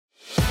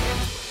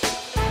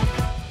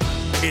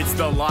It's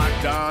the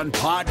Locked On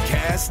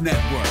Podcast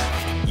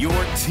Network, your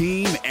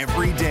team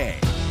every day.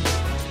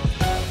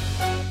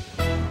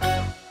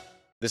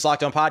 This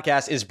Locked On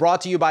Podcast is brought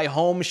to you by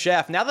Home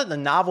Chef. Now that the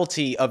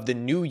novelty of the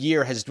new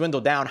year has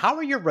dwindled down, how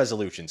are your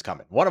resolutions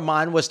coming? One of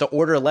mine was to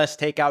order less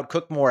takeout,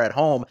 cook more at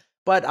home,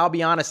 but I'll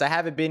be honest, I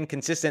haven't been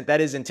consistent. That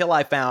is until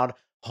I found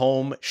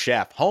Home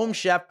Chef. Home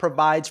Chef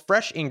provides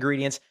fresh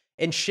ingredients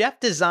and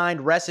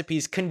chef-designed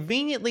recipes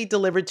conveniently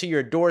delivered to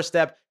your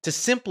doorstep to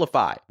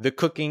simplify the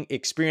cooking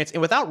experience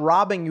and without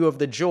robbing you of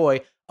the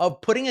joy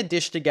of putting a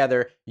dish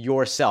together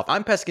yourself.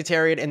 I'm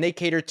pescatarian and they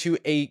cater to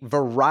a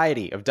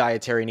variety of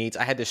dietary needs.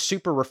 I had this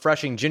super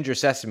refreshing ginger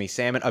sesame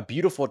salmon, a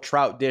beautiful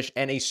trout dish,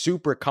 and a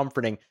super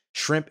comforting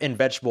shrimp and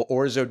vegetable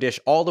orzo dish,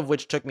 all of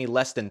which took me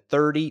less than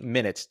 30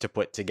 minutes to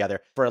put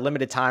together. For a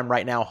limited time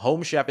right now,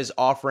 Home Chef is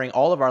offering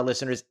all of our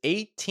listeners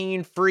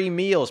 18 free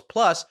meals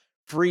plus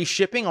free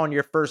shipping on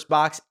your first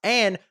box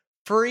and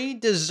free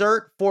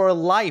dessert for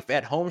life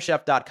at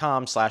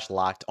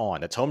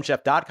homechef.com/lockedon. That's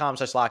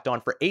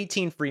homechef.com/lockedon for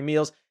 18 free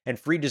meals and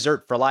free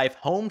dessert for life.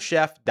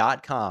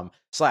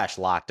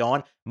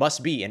 Homechef.com/lockedon.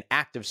 Must be an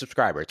active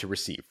subscriber to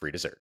receive free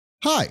dessert.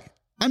 Hi,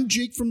 I'm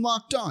Jake from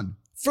Locked On.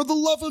 For the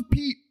love of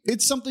Pete,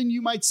 it's something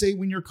you might say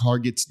when your car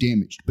gets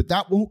damaged, but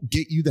that won't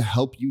get you the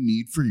help you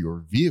need for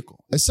your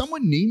vehicle. As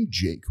someone named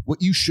Jake,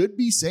 what you should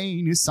be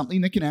saying is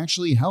something that can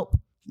actually help.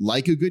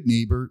 Like a good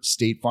neighbor,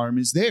 State Farm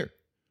is there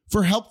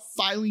for help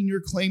filing your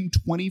claim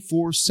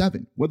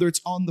 24/7, whether it's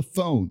on the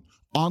phone,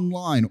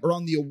 online, or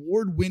on the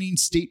award-winning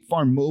State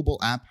Farm mobile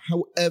app,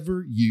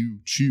 however you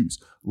choose.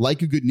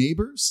 Like a good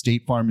neighbor,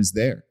 State Farm is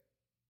there.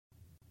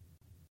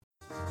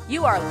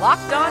 You are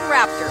Locked On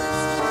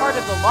Raptors, part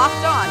of the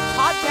Locked On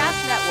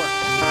Podcast Network.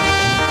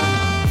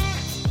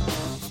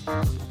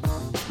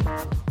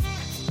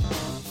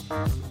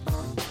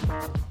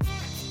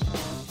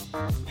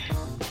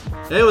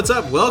 Hey, what's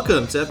up?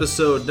 Welcome to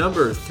episode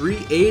number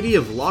 380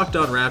 of Locked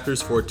On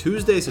Raptors for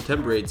Tuesday,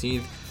 September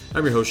 18th.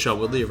 I'm your host, Sean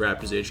Woodley of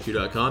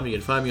RaptorsHQ.com. You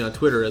can find me on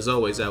Twitter, as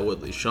always, at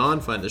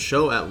WoodleySean. Find the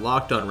show at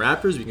Locked On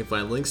Raptors. You can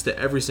find links to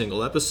every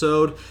single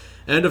episode.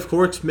 And of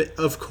course, make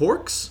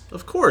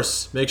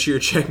sure you're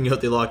checking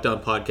out the Locked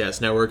On Podcast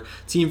Network.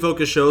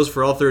 Team-focused shows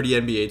for all 30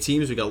 NBA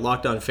teams. We got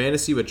Locked On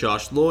Fantasy with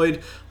Josh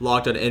Lloyd,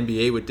 Locked On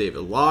NBA with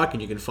David Locke,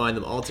 and you can find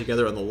them all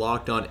together on the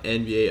Locked On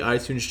NBA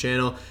iTunes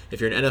channel. If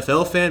you're an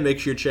NFL fan,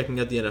 make sure you're checking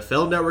out the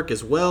NFL Network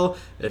as well.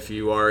 If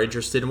you are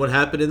interested in what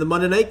happened in the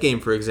Monday night game,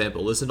 for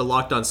example, listen to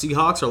Locked On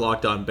Seahawks or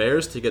Locked On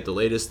Bears to get the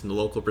latest and the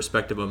local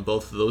perspective on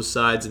both of those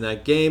sides in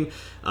that game.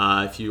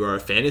 If you are a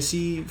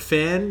fantasy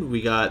fan,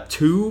 we got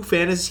two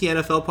fantasy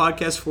NFL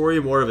podcast for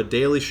you, more of a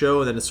daily show,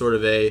 and then it's sort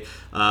of a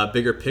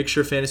bigger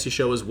picture fantasy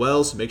show as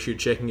well. So make sure you're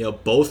checking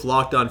out both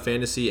Locked On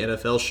Fantasy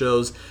NFL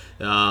shows.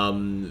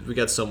 We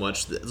got so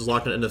much. There's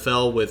Locked On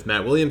NFL with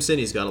Matt Williamson.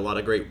 He's got a lot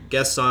of great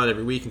guests on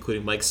every week,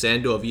 including Mike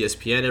Sando of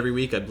ESPN every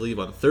week, I believe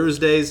on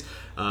Thursdays.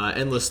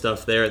 Endless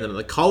stuff there. And then on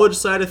the college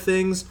side of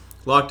things,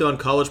 Locked On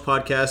College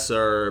podcasts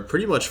are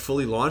pretty much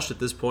fully launched at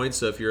this point,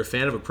 so if you're a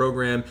fan of a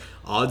program,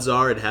 odds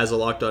are it has a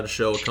Locked On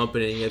show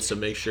accompanying it, so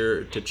make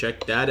sure to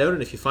check that out.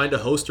 And if you find a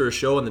host or a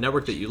show on the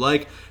network that you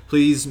like,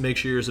 please make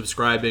sure you're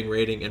subscribing,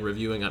 rating, and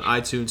reviewing on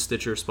iTunes,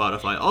 Stitcher,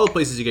 Spotify, all the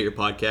places you get your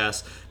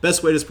podcasts.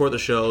 Best way to support the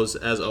shows,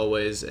 as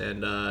always,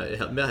 and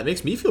it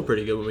makes me feel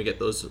pretty good when we get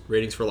those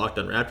ratings for Locked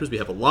On Raptors. We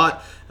have a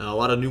lot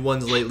of new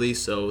ones lately,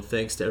 so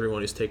thanks to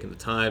everyone who's taken the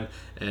time.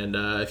 And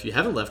if you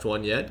haven't left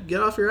one yet, get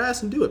off your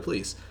ass and do it,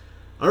 please.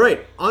 All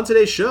right, on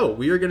today's show,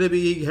 we are going to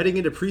be heading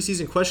into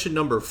preseason question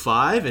number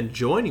 5, and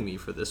joining me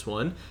for this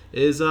one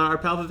is our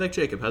pal Vivek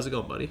Jacob. How's it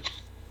going, buddy?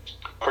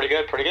 Pretty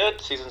good.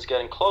 Season's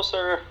getting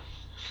closer.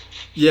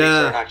 Yeah. Weeks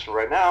are in action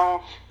right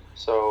now,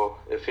 so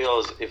it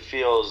feels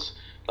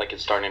like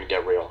it's starting to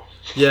get real.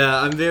 Yeah,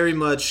 I'm very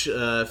much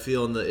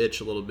feeling the itch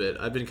a little bit.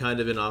 I've been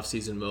kind of in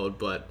off-season mode,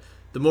 but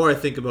the more I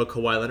think about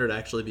Kawhi Leonard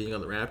actually being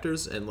on the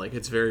Raptors, and like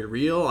it's very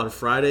real. On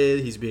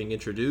Friday, he's being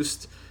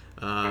introduced.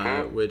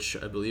 Which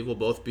I believe we'll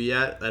both be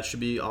at. That should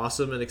be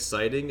awesome and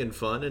exciting and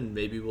fun, and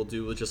maybe we'll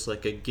do just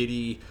like a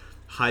giddy,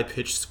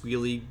 high-pitched,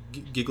 squealy,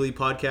 giggly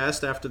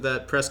podcast after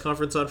that press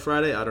conference on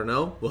Friday. I don't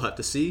know. We'll have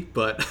to see,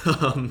 but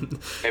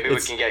maybe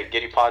we can get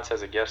Giddy Potts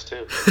as a guest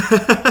too.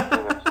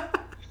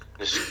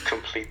 Just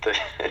complete the...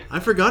 I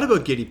forgot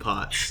about Giddy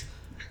Potts.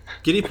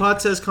 Giddy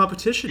Potts has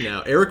competition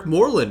now. Eric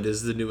Moreland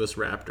is the newest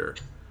Raptor.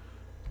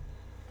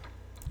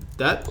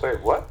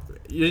 Wait, what?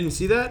 You didn't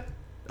see that?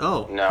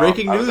 Oh, no,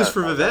 breaking news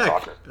for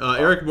Vivek. Oh.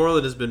 Eric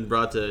Moreland has been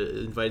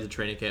invited to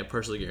training camp,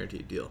 partially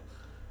guaranteed deal.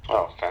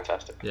 Oh,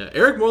 fantastic. Yeah,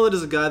 Eric Moreland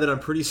is a guy that I'm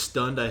pretty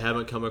stunned I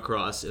haven't come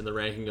across in the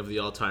ranking of the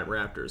all-time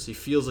Raptors. He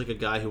feels like a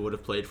guy who would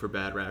have played for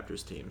bad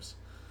Raptors teams.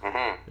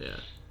 Mm-hmm. Yeah,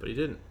 but he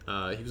didn't.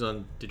 He was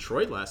on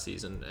Detroit last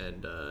season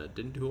and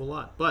didn't do a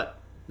lot. But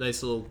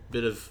nice little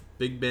bit of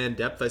big man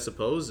depth, I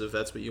suppose, if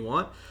that's what you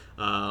want.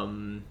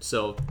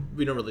 So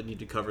we don't really need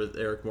to cover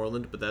Eric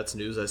Moreland, but that's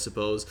news, I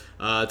suppose.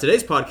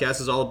 Today's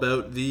podcast is all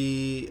about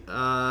the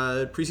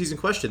preseason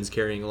questions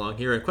carrying along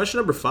here. And question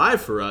number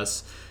 5 for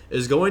us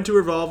is going to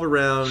revolve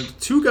around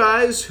two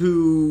guys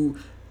who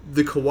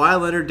the Kawhi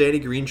Leonard, Danny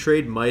Green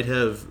trade might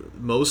have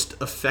most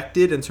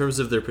affected in terms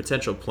of their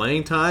potential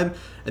playing time,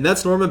 and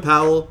that's Norman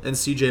Powell and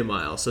CJ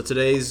Miles. So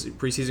today's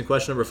preseason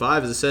question number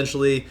 5 is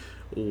essentially,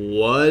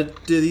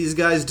 what do these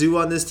guys do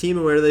on this team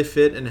and where do they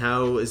fit, and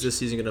how is this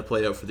season going to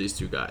play out for these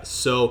two guys?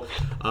 So,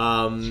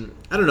 I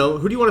don't know.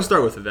 Who do you want to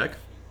start with, Vivek?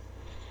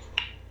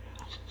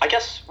 I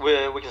guess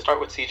we can start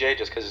with CJ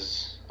just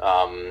because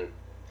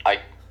I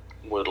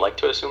would like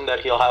to assume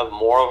that he'll have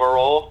more of a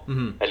role,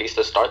 at least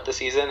to start the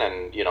season.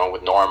 And,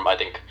 with Norm, I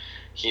think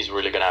he's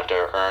really going to have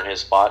to earn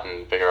his spot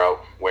and figure out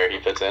where he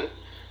fits in,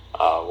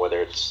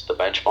 whether it's the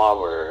bench mob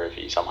or if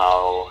he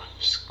somehow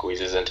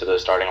squeezes into the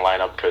starting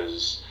lineup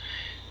because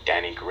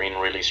Danny Green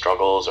really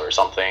struggles or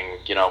something,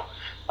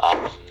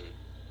 I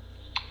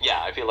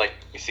feel like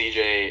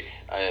CJ,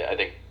 I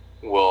think,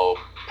 will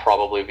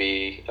probably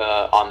be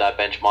on that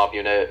bench mob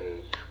unit,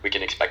 and we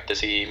can expect to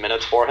see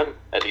minutes for him,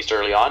 at least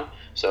early on.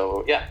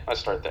 So, let's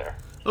start there.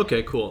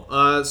 Okay, cool.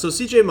 So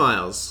CJ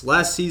Miles,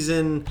 last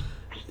season,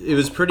 it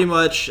was pretty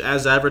much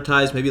as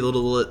advertised, maybe a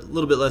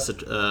little bit less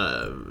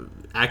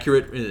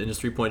accurate in his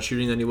three-point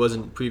shooting than he was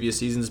in previous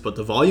seasons, but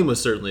the volume was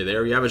certainly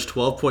there. He averaged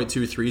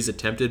 12.2 threes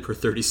attempted per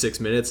 36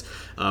 minutes,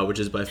 which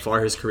is by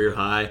far his career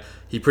high.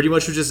 He pretty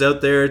much was just out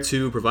there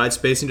to provide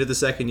spacing to the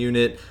second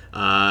unit.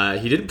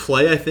 He didn't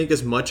play, I think,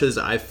 as much as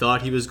I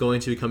thought he was going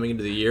to coming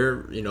into the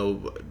year.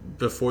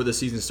 Before the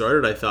season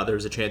started, I thought there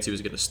was a chance he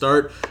was going to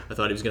start. I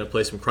thought he was going to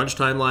play some crunch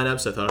time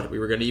lineups. I thought we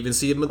were going to even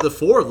see him at the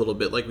 4 a little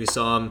bit, like we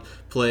saw him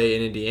play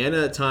in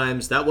Indiana at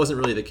times. That wasn't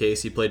really the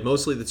case. He played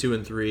mostly the 2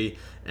 and 3,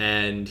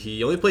 and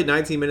he only played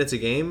 19 minutes a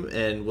game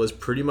and was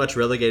pretty much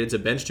relegated to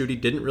bench duty.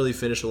 Didn't really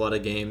finish a lot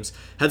of games.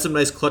 Had some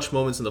nice clutch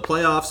moments in the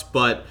playoffs,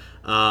 but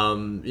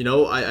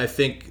I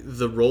think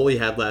the role he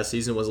had last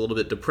season was a little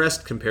bit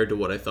depressed compared to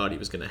what I thought he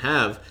was going to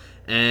have.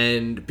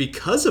 And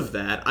because of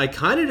that, I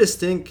kind of just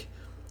think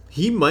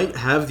he might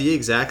have the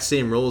exact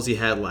same role as he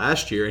had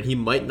last year, and he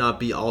might not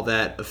be all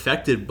that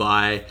affected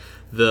by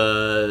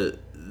the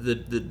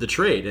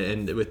trade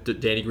and with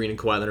Danny Green and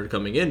Kawhi Leonard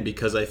coming in,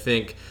 because I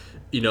think,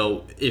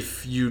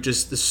 if you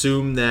just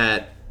assume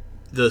that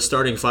the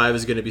starting 5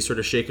 is going to be sort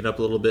of shaken up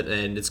a little bit,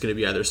 and it's going to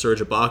be either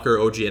Serge Ibaka or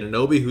OG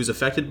Anunoby who's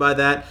affected by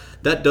that,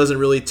 that doesn't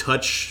really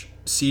touch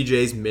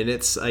CJ's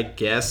minutes, I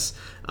guess.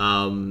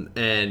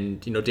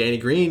 Danny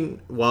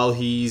Green, while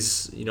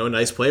he's, a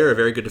nice player, a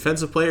very good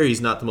defensive player,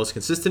 he's not the most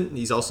consistent.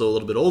 He's also a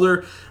little bit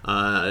older,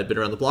 been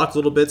around the block a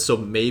little bit, so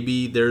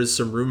maybe there's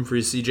some room for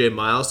CJ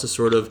Miles to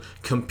sort of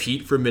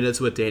compete for minutes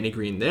with Danny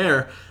Green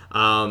there.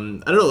 I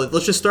don't know,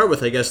 let's just start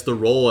with, I guess, the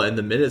role and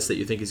the minutes that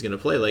you think he's going to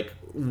play. Like,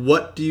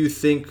 what do you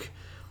think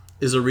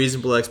is a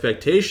reasonable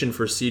expectation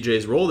for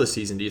CJ's role this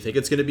season? Do you think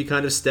it's going to be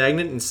kind of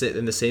stagnant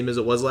and the same as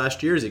it was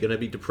last year? Is it going to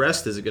be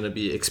depressed? Is it going to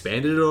be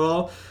expanded at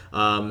all?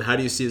 How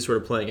do you see it sort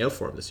of playing out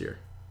for him this year?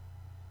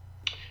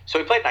 So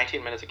he played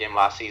 19 minutes a game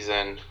last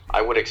season.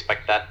 I would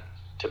expect that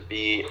to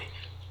be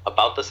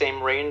about the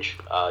same range,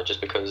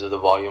 just because of the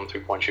volume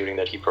three-point shooting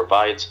that he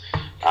provides.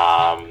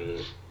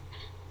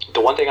 The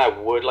one thing I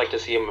would like to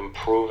see him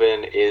improve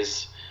in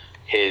is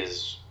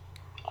his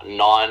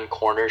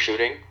non-corner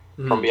shooting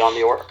from beyond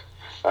the arc.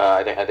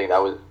 I think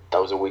that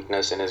was a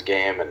weakness in his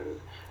game, and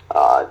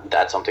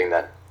that's something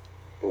that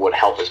would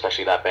help,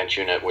 especially that bench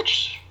unit,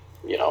 which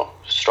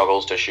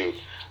struggles to shoot.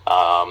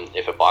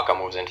 If Ibaka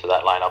moves into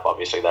that lineup,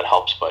 obviously that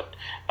helps. But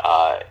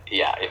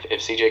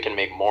if CJ can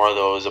make more of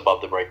those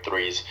above the break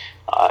threes,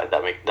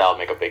 that'll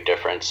make a big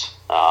difference.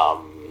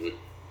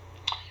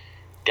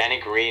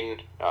 Danny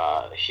Green,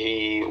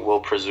 he will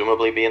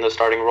presumably be in the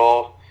starting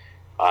role.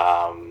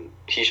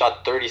 He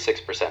shot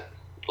 36%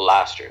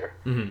 last year.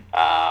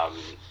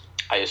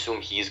 I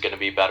assume he's going to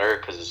be better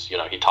because,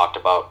 he talked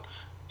about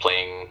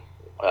playing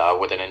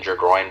with an injured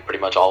groin pretty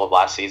much all of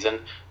last season,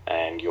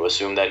 and you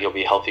assume that he'll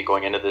be healthy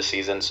going into this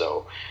season.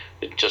 So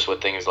just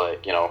with things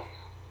like,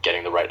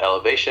 getting the right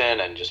elevation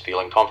and just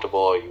feeling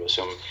comfortable, you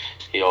assume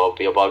he'll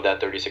be above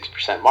that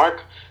 36%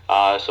 mark.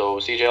 So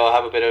CJ will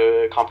have a bit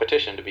of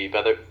competition to be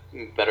better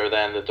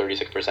than the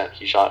 36%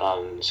 he shot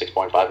on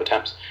 6.5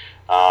 attempts.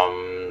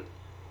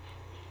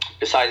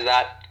 Besides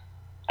that,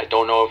 I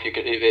don't know if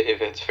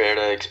it's fair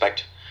to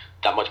expect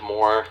that much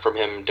more from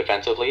him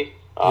defensively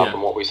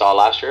from what we saw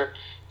last year.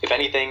 If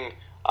anything,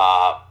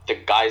 the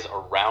guys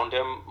around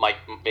him might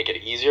make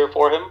it easier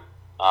for him.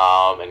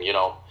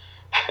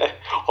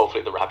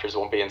 Hopefully the Raptors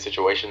won't be in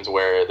situations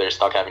where they're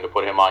stuck having to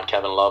put him on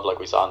Kevin Love like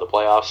we saw in the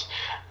playoffs.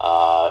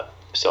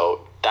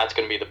 So that's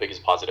going to be the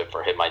biggest positive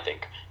for him, I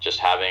think.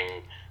 Just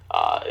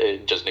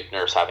Nick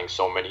Nurse having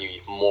so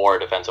many more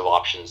defensive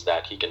options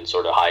that he can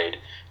sort of hide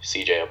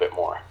CJ a bit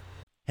more.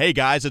 Hey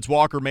guys, it's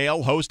Walker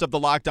Mail, host of the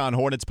Locked On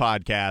Hornets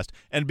podcast,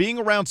 and being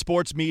around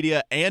sports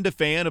media and a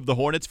fan of the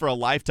Hornets for a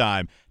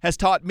lifetime has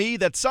taught me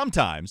that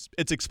sometimes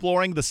it's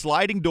exploring the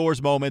sliding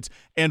doors moments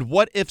and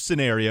what-if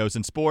scenarios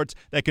in sports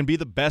that can be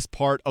the best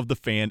part of the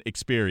fan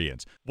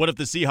experience. What if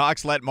the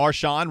Seahawks let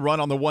Marshawn run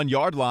on the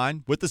 1-yard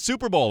line with the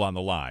Super Bowl on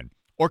the line?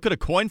 Or could a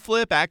coin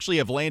flip actually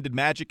have landed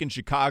Magic in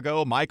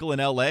Chicago, Michael in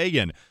L.A.,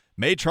 and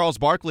made Charles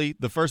Barkley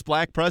the first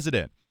black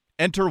president?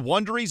 Enter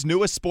Wondery's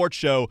newest sports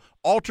show,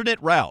 Alternate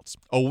Routes,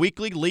 a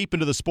weekly leap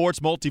into the sports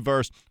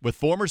multiverse with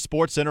former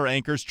SportsCenter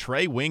anchors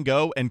Trey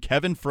Wingo and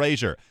Kevin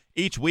Frazier.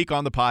 Each week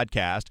on the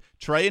podcast,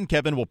 Trey and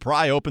Kevin will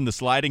pry open the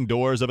sliding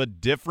doors of a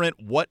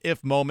different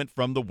what-if moment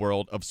from the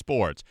world of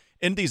sports.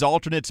 In these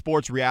alternate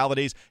sports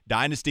realities,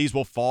 dynasties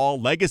will fall,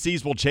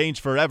 legacies will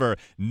change forever,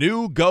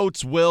 new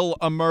GOATs will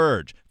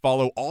emerge.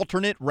 Follow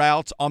Alternate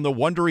Routes on the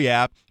Wondery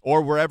app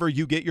or wherever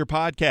you get your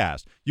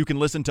podcast. You can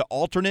listen to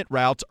Alternate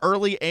Routes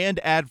early and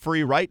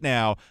ad-free right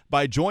now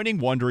by joining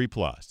Wondery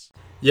Plus.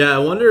 Yeah, I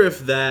wonder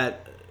if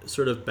that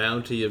sort of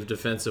bounty of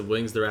defensive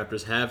wings the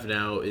Raptors have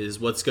now is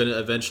what's going to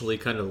eventually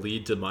kind of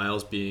lead to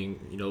Miles being,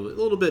 a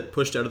little bit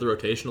pushed out of the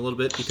rotation a little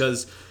bit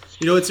because,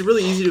 it's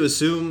really easy to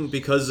assume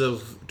because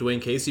of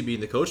Dwayne Casey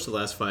being the coach the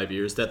last 5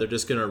 years that they're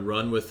just going to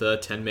run with a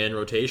 10-man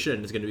rotation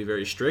and it's going to be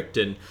very strict.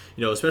 And,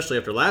 especially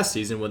after last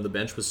season when the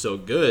bench was so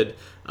good,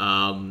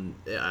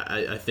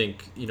 I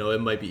think,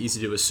 it might be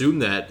easy to assume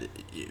that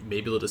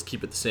maybe they'll just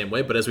keep it the same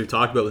way. But as we've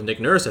talked about with Nick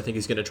Nurse, I think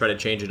he's going to try to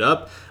change it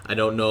up. I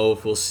don't know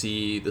if we'll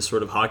see the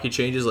sort of hockey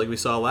changes like we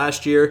saw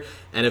last year.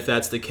 And if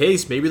that's the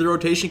case, maybe the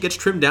rotation gets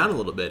trimmed down a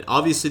little bit.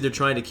 Obviously, they're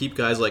trying to keep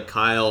guys like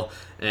Kyle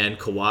and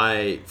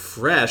Kawhi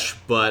fresh,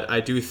 but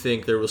I do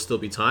think there will still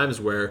be times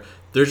where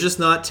there's just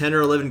not 10 or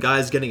 11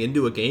 guys getting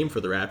into a game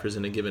for the Raptors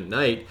in a given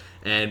night,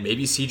 and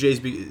maybe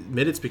CJ's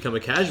minutes become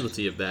a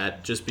casualty of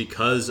that just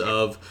because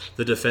of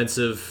the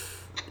defensive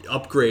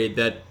upgrade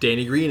that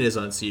Danny Green is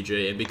on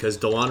CJ, and because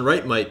DeLon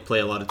Wright might play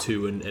a lot of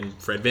two, and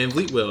Fred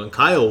VanVleet will, and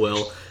Kyle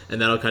will, and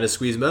that'll kind of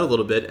squeeze him out a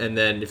little bit. And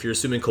then if you're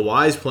assuming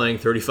Kawhi's playing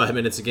 35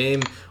 minutes a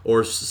game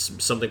or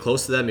something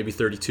close to that, maybe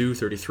 32,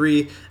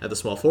 33 at the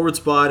small forward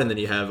spot, and then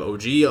you have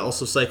OG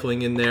also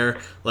cycling in there,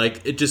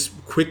 like it just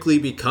quickly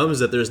becomes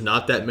that there's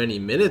not that many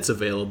minutes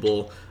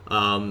available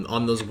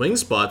on those wing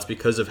spots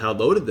because of how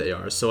loaded they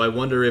are. So I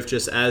wonder if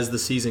just as the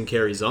season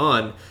carries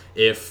on,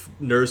 if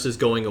Nurse is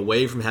going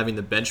away from having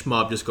the bench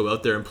mob just go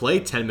out there and play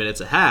 10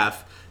 minutes a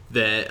half,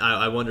 that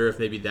I wonder if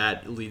maybe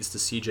that leads to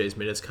CJ's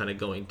minutes kind of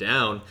going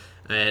down.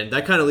 And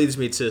that kind of leads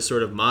me to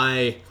sort of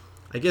my,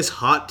 I guess,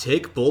 hot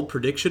take, bold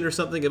prediction or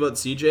something about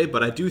CJ.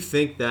 But I do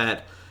think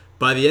that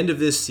by the end of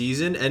this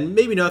season, and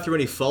maybe not through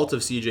any fault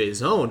of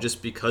CJ's own,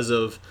 just because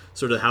of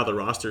sort of how the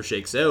roster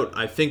shakes out,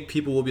 I think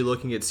people will be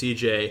looking at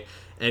CJ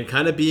and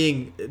kind of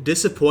being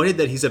disappointed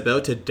that he's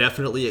about to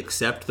definitely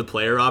accept the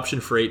player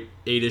option for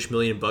 $8-ish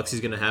million he's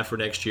going to have for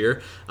next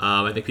year.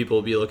 I think people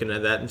will be looking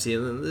at that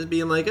and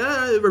being like,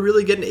 we're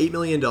really getting $8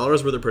 million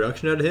worth of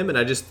production out of him. And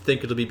I just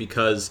think it'll be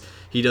because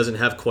he doesn't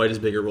have quite as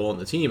big a role in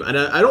the team. And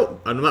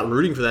I'm not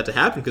rooting for that to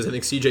happen because I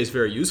think CJ is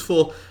very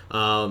useful.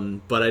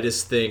 But I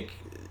just think,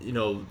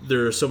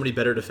 there are so many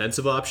better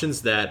defensive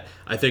options that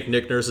I think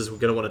Nick Nurse is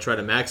going to want to try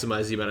to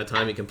maximize the amount of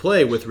time he can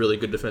play with really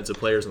good defensive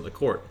players on the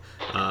court.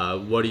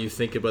 What do you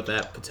think about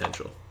that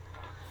potential?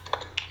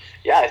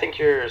 Yeah, I think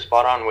you're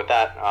spot on with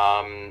that.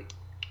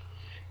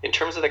 In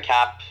terms of the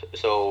cap,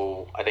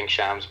 so I think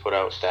Shams put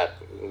out that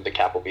the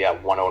cap will be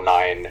at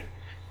 109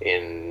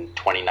 in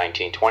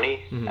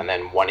 2019-20, and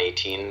then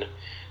 118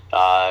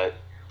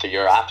 the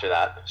year after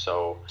that.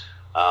 So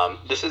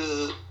this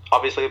is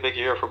obviously a big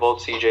year for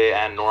both CJ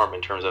and Norm in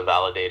terms of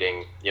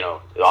validating,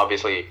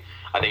 obviously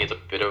I think it's a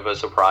bit of a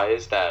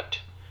surprise that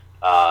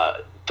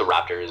the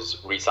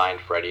Raptors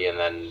re-signed Freddie and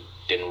then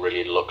didn't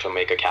really look to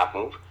make a cap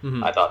move.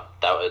 I thought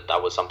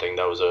that was something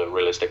that was a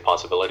realistic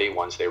possibility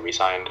once they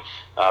re-signed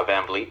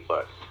VanVleet,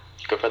 but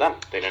good for them.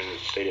 They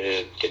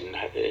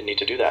didn't need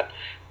to do that.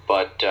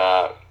 But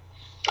I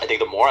think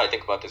the more I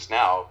think about this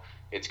now,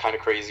 it's kind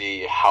of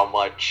crazy how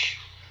much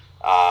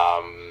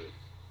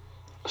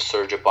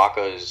Serge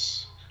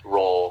Ibaka's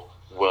role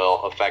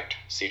will affect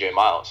CJ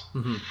Miles,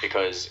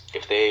 because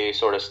if they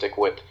sort of stick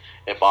with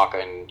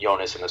Ibaka and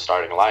Jonas in the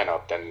starting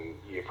lineup, then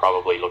you're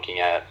probably looking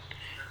at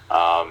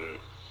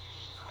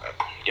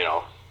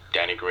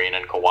Danny Green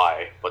and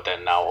Kawhi, but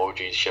then now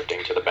OG's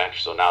shifting to the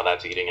bench, so now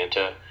that's eating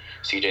into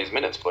CJ's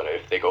minutes. But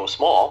if they go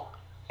small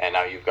and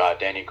now you've got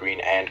Danny Green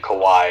and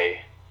Kawhi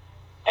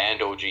and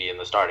OG in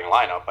the starting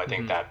lineup, I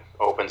think that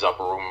opens up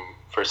room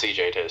for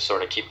CJ to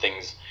sort of keep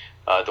things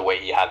the way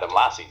he had them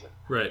last season.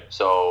 Right.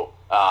 So,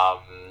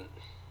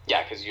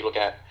 because you look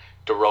at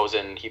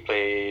DeRozan, he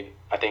played,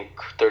 I think,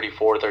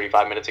 34,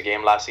 35 minutes a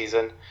game last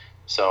season.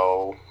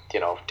 So,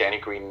 Danny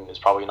Green is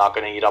probably not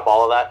going to eat up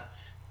all of that.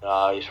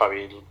 He's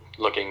probably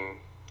looking,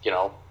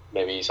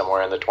 maybe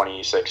somewhere in the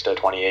 26 to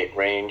 28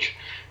 range.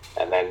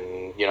 And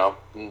then,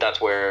 that's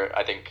where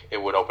I think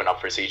it would open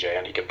up for CJ,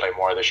 and he can play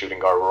more of the shooting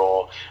guard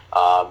role.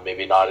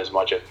 Maybe not as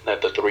much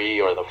at the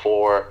 3 or the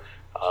 4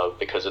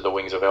 because of the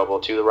wings available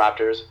to the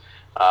Raptors.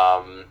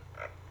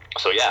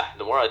 So yeah,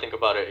 the more I think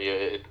about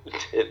it,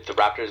 the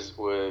Raptors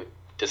were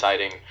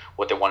deciding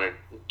what they want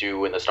to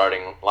do in the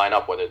starting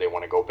lineup, whether they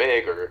want to go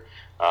big or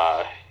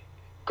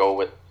go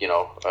with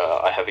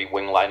a heavy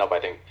wing lineup. I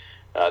think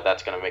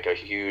that's going to make a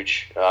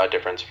huge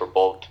difference for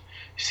both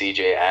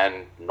CJ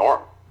and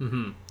Norm.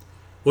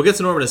 We'll get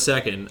to Norm in a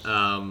second,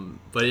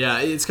 but yeah,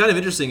 it's kind of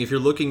interesting if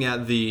you're looking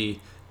at the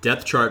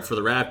depth chart for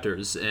the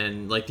Raptors,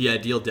 and like the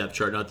ideal depth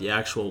chart, not the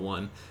actual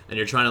one, and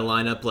you're trying to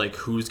line up like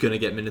who's going to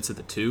get minutes at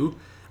the 2,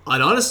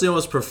 I'd honestly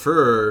almost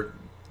prefer,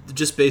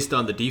 just based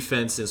on the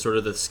defense and sort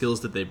of the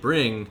skills that they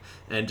bring,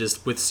 and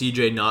just with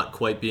CJ not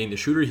quite being the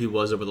shooter he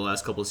was over the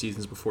last couple of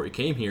seasons before he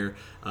came here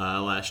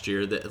last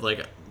year, that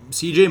like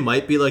CJ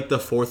might be like the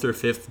 4th or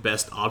 5th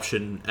best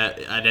option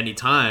at any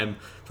time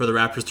for the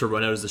Raptors to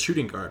run out as the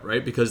shooting guard,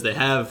 right? Because they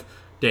have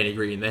Danny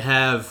Green, they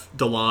have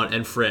DeLon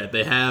and Fred,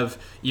 they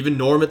have even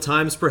Norm at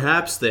times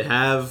perhaps, they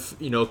have,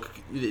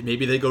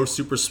 maybe they go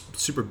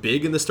super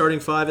big in the starting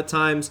 5 at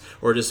times,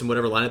 or just in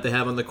whatever lineup they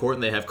have on the court,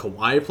 and they have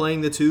Kawhi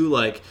playing the 2.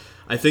 Like,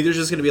 I think there's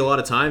just going to be a lot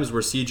of times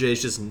where CJ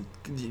is just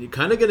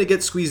kind of going to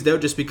get squeezed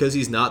out just because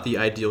he's not the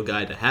ideal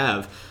guy to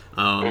have.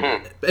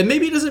 And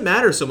maybe it doesn't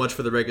matter so much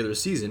for the regular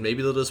season.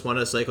 Maybe they'll just want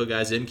to cycle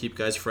guys in, keep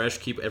guys fresh,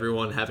 keep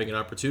everyone having an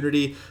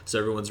opportunity so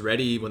everyone's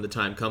ready when the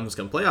time comes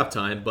come playoff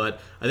time.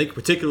 But I think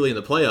particularly in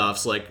the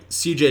playoffs, like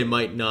CJ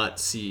might not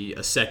see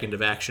a second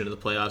of action in the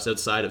playoffs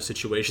outside of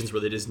situations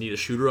where they just need a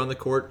shooter on the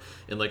court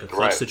in like a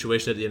clutch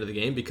situation at the end of the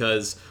game,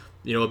 because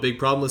a big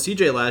problem with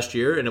CJ last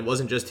year, and it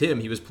wasn't just him,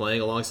 he was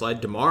playing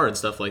alongside DeMar and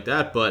stuff like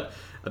that, but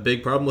a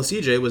big problem with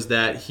CJ was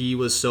that he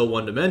was so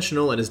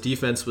one-dimensional and his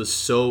defense was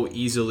so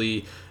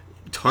easily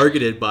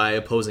targeted by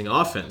opposing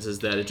offenses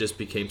that it just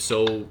became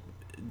so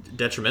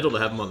detrimental to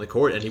have him on the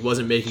court, and he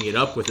wasn't making it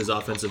up with his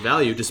offensive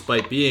value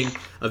despite being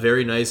a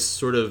very nice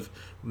sort of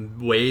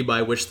way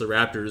by which the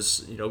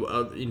Raptors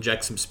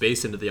inject some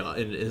space into the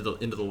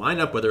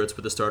lineup, whether it's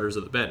with the starters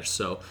or the bench.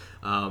 So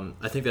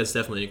I think that's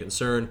definitely a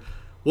concern.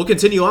 We'll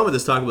continue on with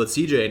this talk about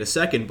CJ in a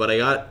second, but I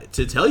got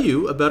to tell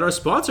you about our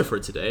sponsor for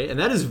today, and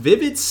that is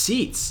Vivid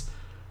Seats.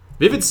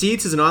 Vivid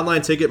Seats is an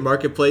online ticket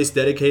marketplace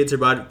dedicated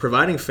to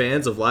providing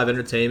fans of live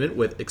entertainment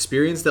with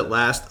experience that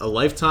lasts a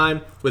lifetime.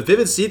 With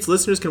Vivid Seats,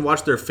 listeners can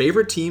watch their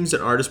favorite teams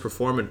and artists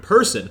perform in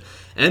person,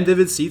 and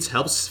Vivid Seats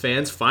helps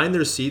fans find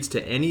their seats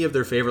to any of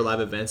their favorite live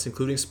events,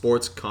 including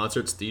sports,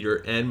 concerts, theater,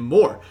 and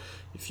more.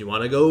 If you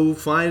want to go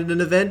find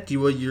an event,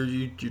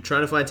 you're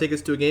trying to find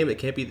tickets to a game,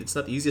 it's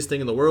not the easiest thing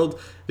in the world.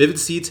 Vivid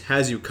Seats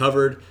has you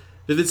covered.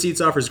 Vivid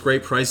Seats offers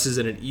great prices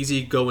and an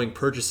easygoing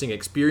purchasing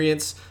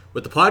experience.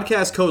 With the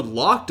podcast code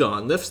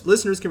LOCKEDON,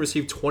 listeners can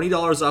receive $20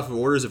 off of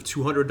orders of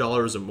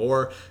 $200 or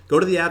more. Go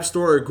to the App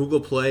Store or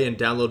Google Play and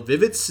download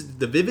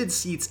the Vivid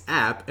Seats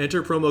app,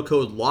 enter promo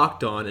code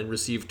LOCKEDON, and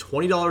receive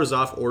 $20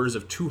 off orders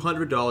of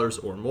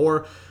 $200 or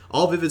more.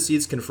 All Vivid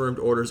Seats confirmed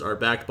orders are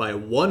backed by a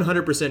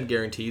 100%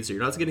 guarantee, so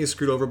you're not getting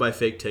screwed over by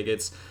fake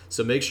tickets.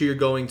 So make sure you're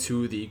going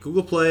to the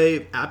Google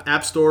Play,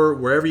 App Store,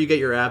 wherever you get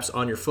your apps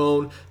on your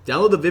phone.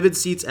 Download the Vivid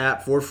Seats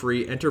app for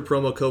free. Enter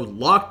promo code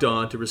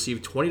LOCKEDON to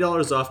receive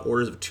 $20 off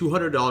orders of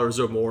 $200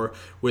 or more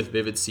with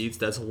Vivid Seats.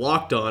 That's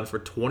Locked On for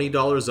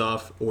 $20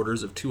 off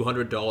orders of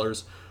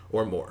 $200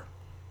 or more.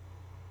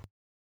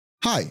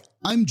 Hi,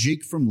 I'm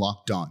Jake from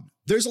Locked On.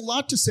 There's a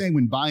lot to say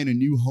when buying a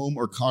new home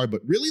or car,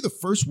 but really the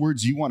first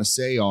words you want to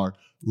say are,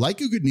 like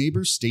a good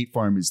neighbor, State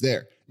Farm is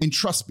there. And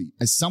trust me,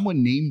 as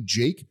someone named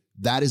Jake,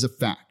 that is a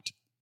fact.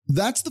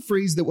 That's the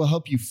phrase that will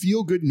help you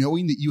feel good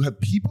knowing that you have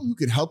people who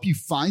could help you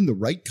find the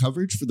right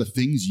coverage for the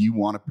things you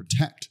want to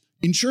protect.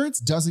 Insurance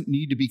doesn't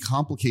need to be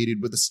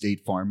complicated with a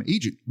State Farm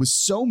agent. With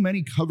so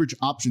many coverage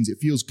options, it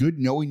feels good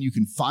knowing you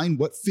can find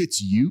what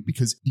fits you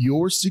because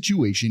your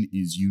situation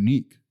is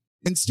unique.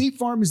 And State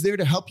Farm is there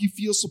to help you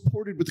feel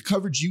supported with the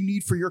coverage you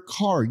need for your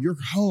car, your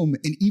home,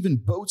 and even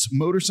boats,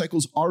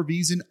 motorcycles,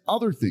 RVs, and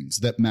other things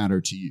that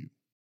matter to you.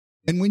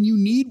 And when you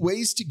need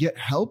ways to get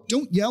help,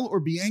 don't yell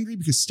or be angry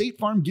because State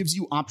Farm gives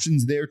you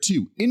options there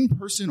too, in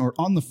person or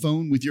on the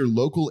phone with your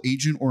local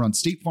agent or on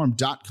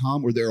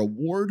statefarm.com or their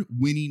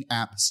award-winning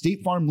app.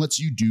 State Farm lets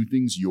you do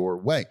things your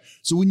way.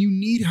 So when you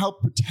need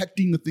help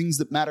protecting the things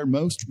that matter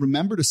most,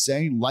 remember to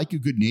say, like a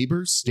good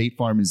neighbor, State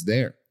Farm is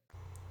there.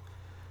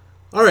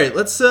 All right,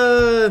 let's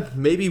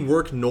maybe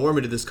work Norm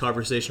into this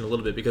conversation a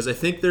little bit, because I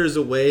think there's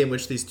a way in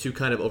which these two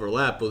kind of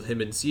overlap, both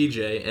him and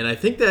CJ, and I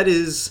think that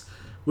is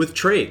with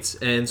trades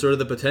and sort of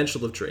the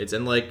potential of trades.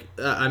 And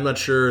I'm not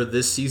sure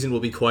this season will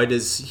be quite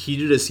as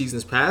heated as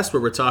seasons past,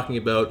 where we're talking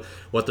about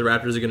what the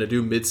Raptors are going to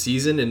do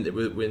mid-season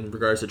in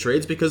regards to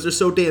trades, because they're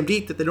so damn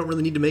deep that they don't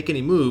really need to make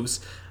any moves.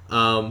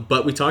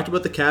 But we talked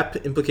about the cap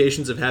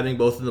implications of having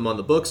both of them on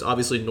the books.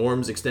 Obviously,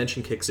 Norm's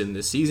extension kicks in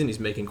this season. He's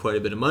making quite a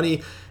bit of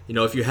money.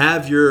 If you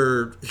have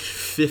your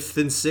fifth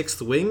and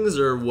sixth wings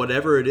or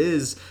whatever it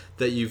is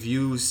that you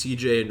view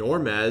CJ and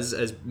Norm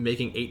as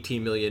making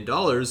 $18 million,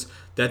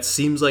 that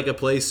seems like a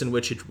place in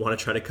which you'd want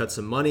to try to cut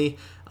some money.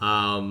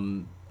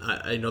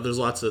 I know there's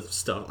lots of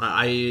stuff.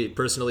 I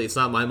personally, it's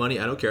not my money.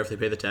 I don't care if they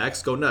pay the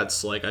tax. Go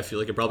nuts. I feel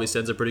like it probably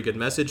sends a pretty good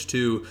message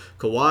to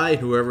Kawhi and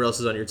whoever else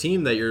is on your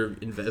team that you're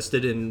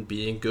invested in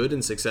being good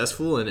and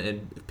successful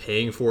and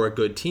paying for a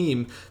good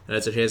team that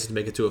has a chance to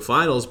make it to a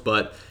finals.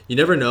 But you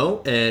never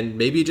know, and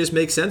maybe it just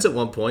makes sense at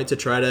one point to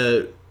try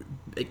to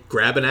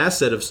grab an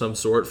asset of some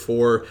sort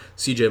for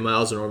CJ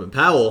Miles and Norman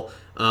Powell.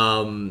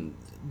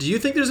 Do you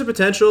think there's a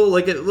potential,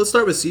 let's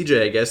start with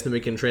CJ, I guess, then we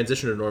can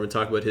transition to Norm and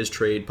talk about his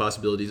trade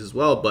possibilities as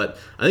well, but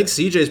I think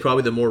CJ is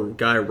probably the more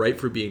guy ripe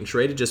for being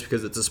traded just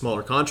because it's a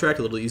smaller contract,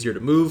 a little easier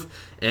to move,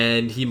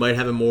 and he might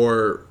have a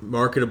more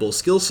marketable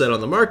skill set on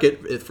the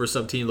market for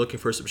some team looking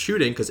for some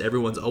shooting, because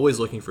everyone's always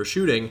looking for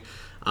shooting.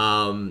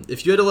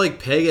 If you had to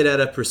peg it at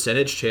a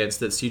percentage chance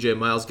that CJ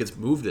Miles gets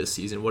moved this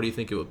season, what do you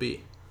think it would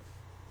be?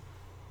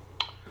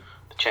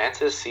 The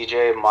chances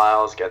CJ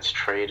Miles gets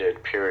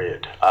traded,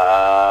 period.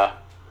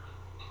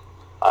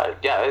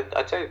 Yeah,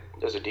 I'd say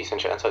there's a decent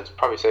chance. I'd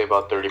probably say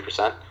about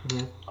 30%.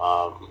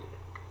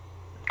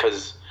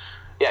 Because,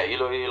 you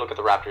look at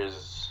the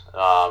Raptors'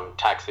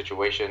 tax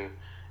situation.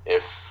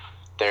 If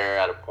they're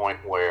at a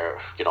point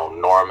where,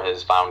 Norm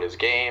has found his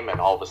game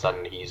and all of a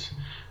sudden he's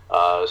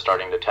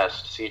starting to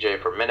test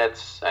CJ for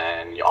minutes,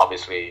 and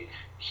obviously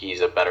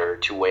he's a better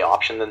two-way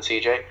option than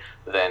CJ,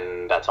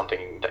 then that's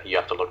something that you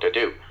have to look to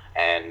do.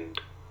 And,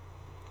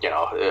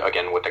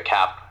 again, with the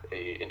cap,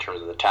 in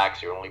terms of the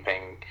tax, you're only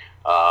paying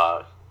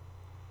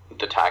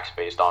the tax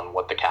based on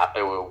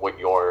what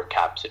your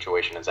cap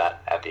situation is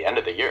at the end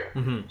of the year.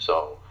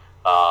 So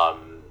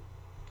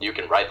you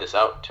can ride this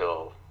out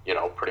till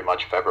pretty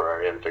much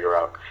February and figure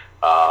out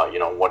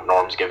what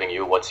Norm's giving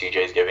you, what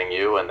CJ's giving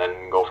you, and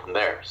then go from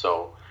there.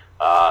 So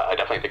I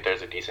definitely think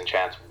there's a decent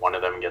chance one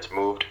of them gets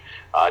moved,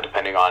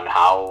 depending on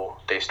how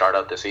they start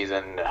out the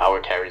season, how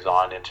it carries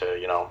on into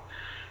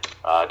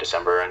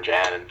December and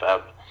Jan and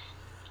Feb.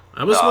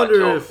 I almost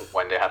wonder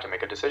when they have to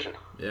make a decision.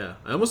 Yeah,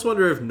 I almost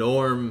wonder if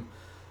Norm,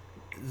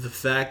 the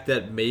fact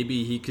that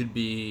maybe he could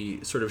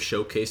be sort of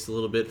showcased a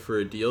little bit for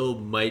a deal,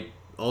 might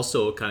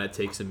also kind of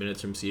take some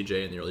minutes from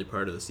CJ in the early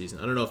part of the season.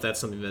 I don't know if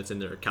that's something that's in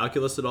their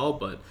calculus at all,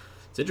 but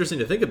it's interesting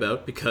to think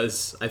about,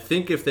 because I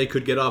think if they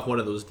could get off one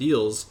of those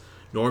deals,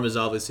 Norm is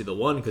obviously the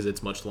one because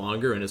it's much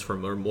longer and it's for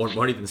more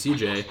money than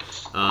CJ.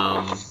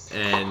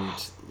 And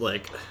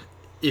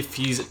if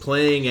he's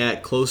playing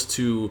at close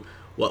to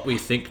what we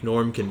think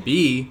Norm can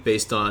be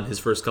based on his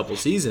first couple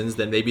seasons,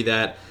 then maybe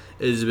that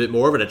is a bit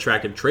more of an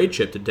attractive trade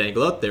chip to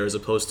dangle out there, as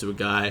opposed to a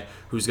guy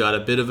who's got a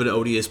bit of an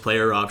odious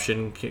player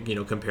option,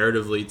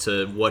 comparatively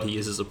to what he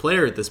is as a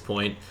player at this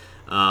point.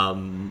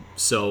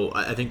 So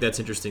I think that's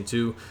interesting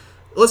too.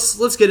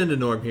 Let's get into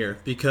Norm here,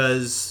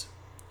 because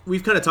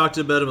we've kind of talked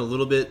about him a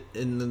little bit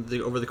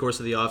over the course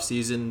of the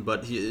offseason,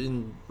 but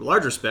in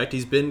large respect,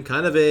 he's been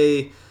kind of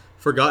a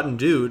forgotten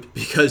dude,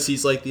 because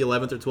he's like the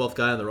 11th or 12th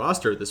guy on the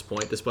roster at this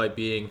point, despite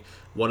being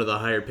one of the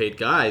higher paid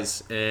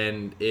guys.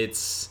 And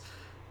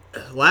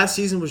last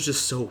season was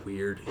just so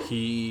weird.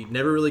 He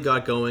never really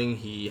got going.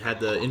 He had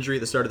the injury at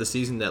the start of the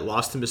season that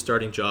lost him his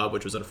starting job,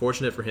 which was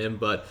unfortunate for him,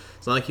 but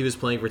it's not like he was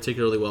playing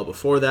particularly well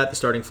before that. The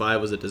starting five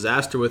was a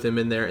disaster with him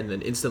in there, and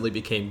then instantly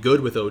became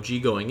good with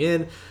OG going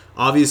in.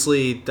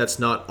 Obviously, that's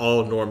not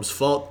all Norm's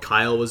fault.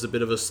 Kyle was a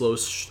bit of a slow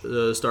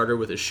starter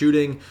with his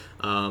shooting.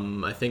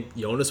 I think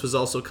Jonas was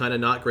also kind of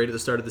not great at the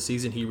start of the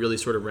season. He really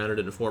sort of rounded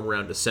into form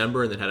around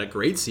December and then had a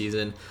great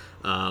season.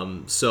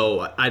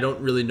 So I don't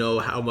really know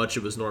how much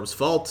it was Norm's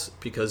fault,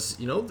 because,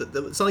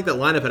 it's not like that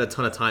lineup had a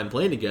ton of time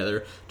playing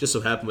together. Just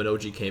so happened when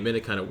OG came in,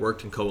 it kind of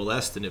worked and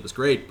coalesced, and it was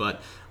great.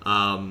 But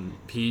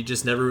he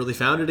just never really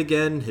found it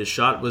again. His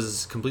shot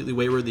was completely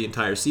wayward the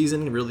entire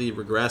season. He really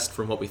regressed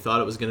from what we thought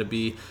it was going to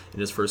be in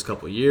his first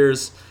couple of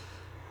years.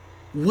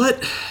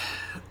 What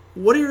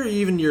are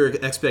even your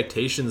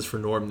expectations for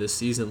Norm this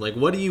season?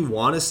 What do you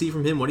want to see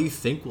from him? What do you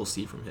think we'll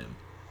see from him?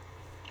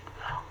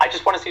 I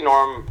just want to see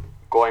Norm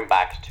going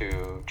back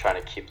to trying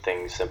to keep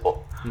things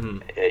simple.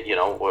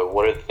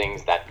 What are the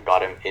things that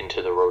got him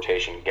into the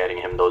rotation, getting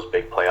him those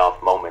big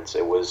playoff moments?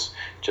 It was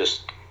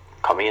just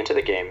coming into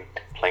the game,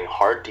 playing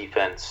hard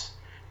defense,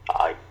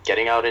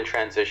 getting out in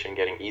transition,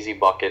 getting easy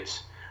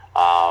buckets,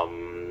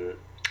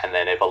 and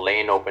then if a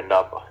lane opened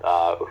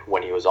up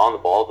when he was on the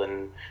ball,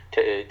 then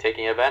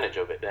taking advantage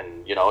of it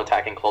and,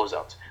 attacking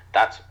closeouts.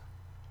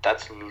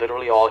 That's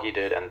literally all he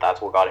did, and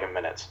that's what got him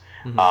minutes.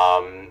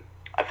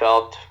 I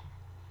felt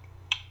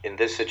in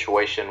this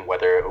situation,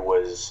 whether it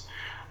was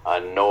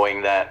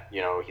knowing that,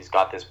 he's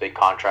got this big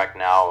contract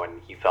now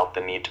and he felt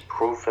the need to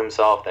prove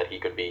himself that he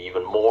could be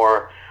even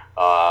more,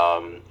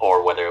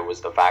 or whether it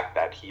was the fact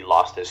that he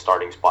lost his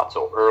starting spot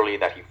so early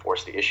that he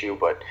forced the issue.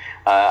 But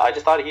I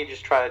just thought he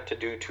just tried to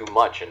do too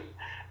much. And,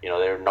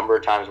 there were a number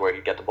of times where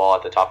he'd get the ball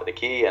at the top of the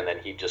key and then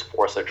he'd just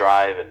force a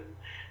drive and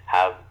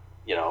have,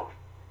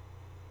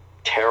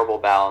 terrible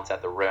balance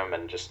at the rim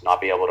and just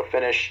not be able to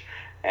finish.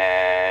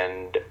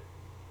 And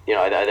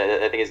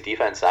I think his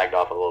defense sagged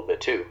off a little bit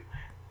too.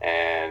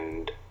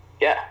 And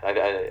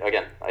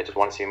I just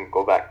want to see him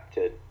go back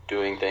to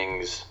doing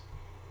things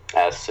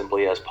as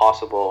simply as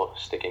possible,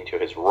 sticking to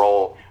his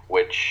role,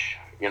 which,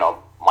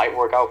 might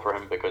work out for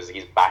him because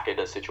he's back in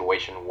a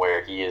situation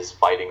where he is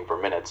fighting for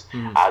minutes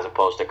as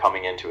opposed to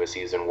coming into a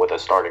season with a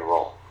starting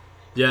role.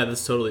 Yeah,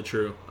 that's totally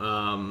true.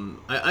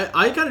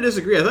 I kind of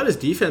disagree. I thought his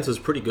defense was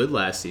pretty good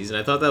last season.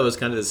 I thought that was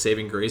kind of the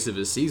saving grace of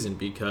his season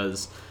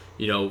because,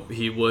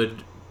 he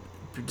would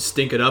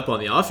stink it up on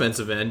the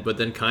offensive end, but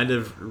then kind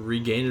of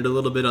regain it a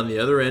little bit on the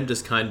other end,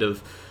 just kind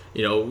of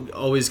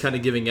always kind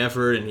of giving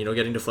effort and,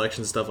 getting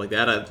deflections, stuff like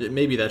that.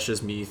 Maybe that's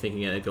just me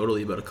thinking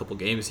anecdotally about a couple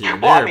games here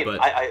and there. But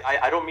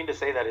I don't mean to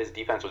say that his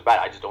defense was bad.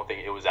 I just don't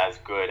think it was as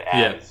good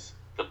as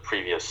the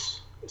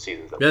previous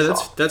seasons that we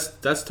saw.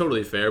 That's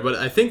totally fair. But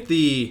I think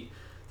the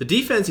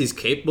defense he's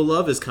capable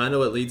of is kind of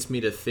what leads me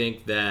to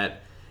think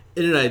that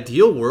in an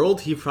ideal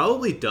world, he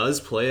probably does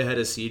play ahead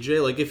of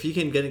CJ. Like, if he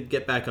can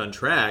get back on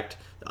track,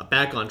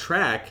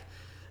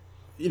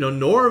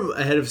 Norm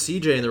ahead of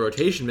CJ in the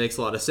rotation makes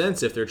a lot of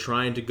sense if they're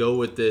trying to go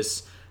with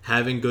this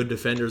having good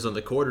defenders on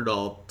the court at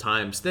all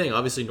times thing.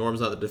 Obviously,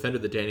 Norm's not the defender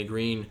that Danny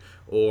Green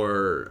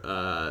or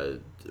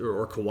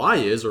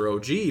Kawhi is, or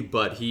OG,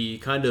 but he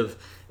kind of,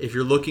 if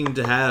you're looking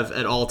to have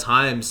at all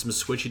times some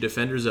switchy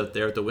defenders out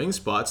there at the wing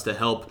spots to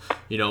help,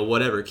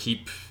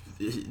 keep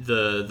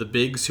the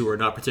bigs who are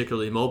not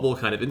particularly mobile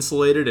kind of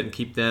insulated and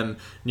keep them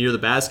near the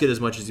basket as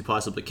much as you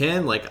possibly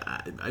can. Like,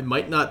 I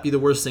might not be the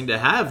worst thing to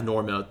have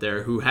Norm out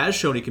there, who has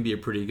shown he can be a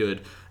pretty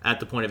good at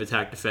the point of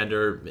attack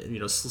defender.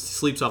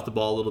 Sleeps off the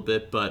ball a little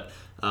bit, but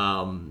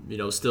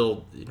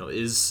still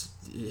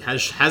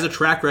has a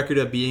track record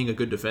of being a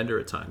good defender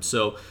at times.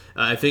 So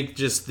I think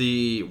just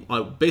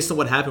based on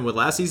what happened with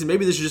last season,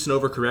 maybe this is just an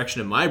overcorrection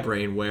in my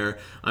brain where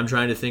I'm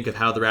trying to think of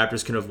how the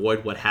Raptors can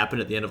avoid what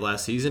happened at the end of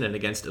last season and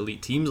against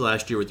elite teams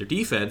last year with their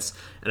defense.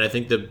 And I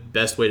think the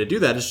best way to do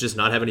that is just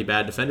not have any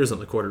bad defenders on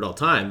the court at all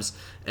times.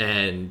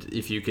 And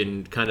if you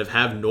can kind of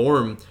have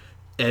Norm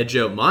edge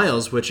out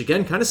Miles, which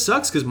again kind of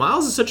sucks because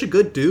Miles is such a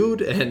good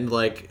dude, and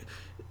like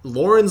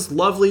Lauren's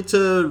lovely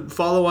to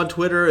follow on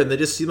Twitter, and they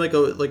just seem like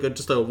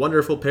just a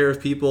wonderful pair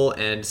of people.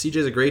 And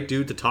CJ's a great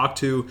dude to talk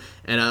to,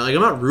 and I'm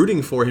not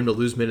rooting for him to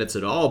lose minutes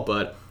at all,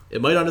 but it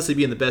might honestly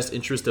be in the best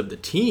interest of the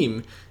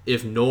team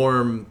if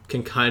Norm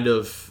can kind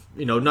of,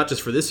 not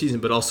just for this season,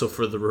 but also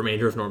for the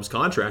remainder of Norm's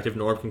contract, if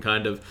Norm can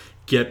kind of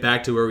get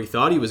back to where we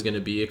thought he was going to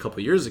be a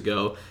couple years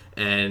ago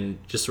and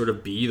just sort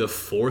of be the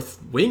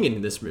fourth wing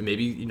in this,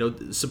 maybe,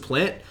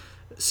 supplant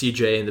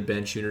CJ in the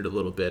bench unit a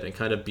little bit and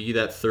kind of be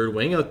that third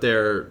wing out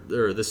there,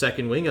 or the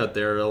second wing out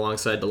there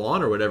alongside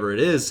DeLon or whatever it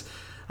is.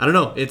 I don't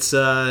know. It's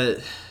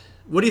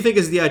what do you think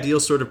is the ideal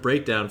sort of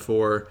breakdown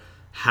for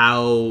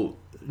how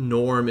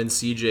Norm and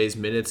CJ's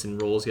minutes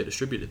and roles get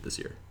distributed this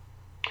year?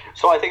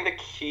 So I think the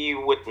key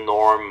with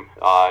Norm,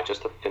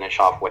 just to finish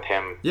off with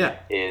him,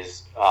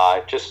 is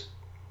just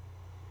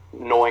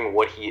knowing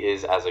what he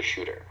is as a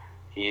shooter.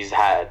 He's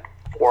had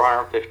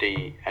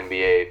 450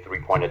 NBA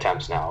three-point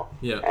attempts now,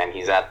 and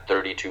he's at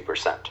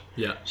 32%.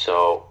 Yeah.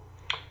 So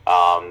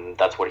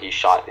that's what he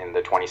shot in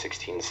the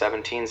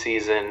 2016-17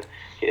 season.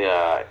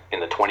 In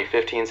the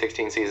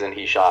 2015-16 season,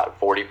 he shot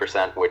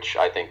 40%, which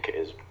I think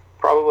is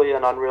probably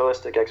an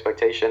unrealistic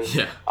expectation.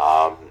 Yeah.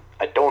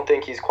 I don't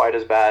think he's quite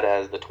as bad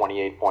as the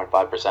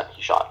 28.5%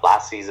 he shot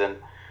last season.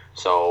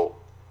 So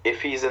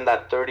if he's in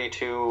that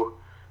 32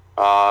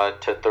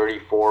 to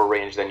 34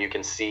 range, then you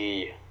can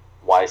see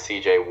why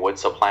CJ would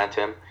supplant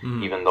him,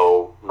 even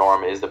though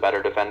Norm is the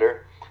better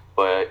defender.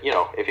 But,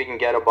 if he can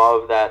get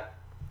above that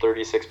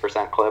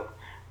 36% clip,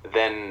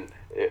 then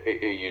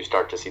you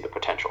start to see the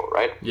potential,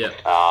 right? Yeah.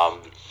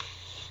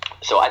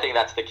 So I think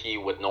that's the key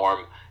with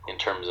Norm in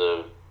terms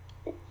of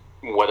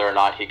whether or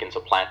not he can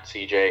supplant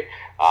CJ.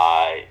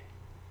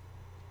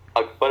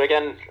 But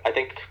again, I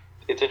think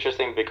it's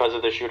interesting because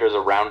of the shooters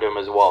around him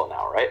as well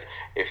now, right?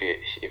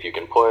 If you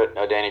can put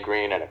a Danny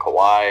Green and a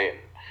Kawhi and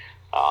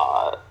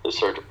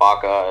Serge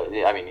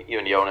Ibaka, I mean,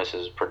 even Jonas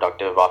is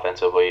productive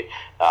offensively.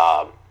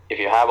 If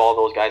you have all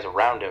those guys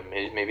around him,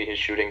 maybe his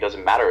shooting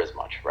doesn't matter as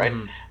much, right?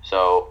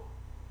 So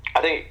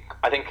I think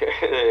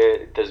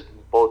there's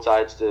both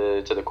sides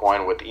to the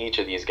coin with each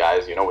of these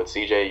guys. With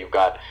CJ, you've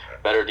got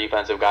better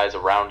defensive guys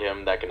around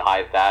him that can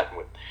hide that. And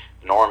with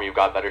Norm, you've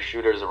got better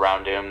shooters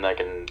around him that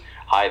can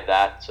hide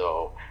that.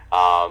 So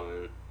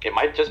it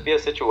might just be a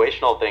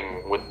situational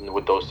thing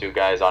with those two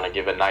guys on a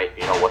given night,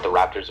 what the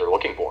Raptors are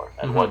looking for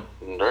and what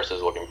Nurse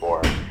is looking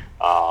for.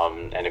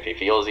 And if he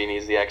feels he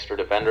needs the extra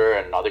defender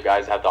and other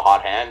guys have the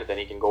hot hand, then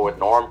he can go with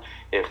Norm.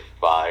 If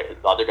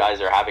other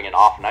guys are having an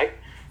off night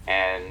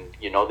and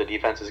the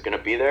defense is going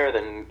to be there,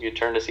 then you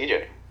turn to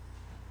CJ.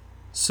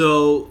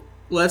 So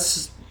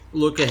let's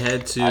look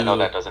ahead to... I know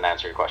that doesn't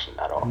answer your question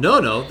at all.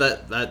 No,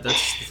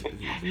 that's...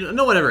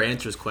 No one ever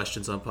answers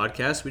questions on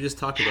podcasts. We just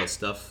talk about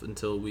stuff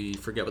until we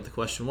forget what the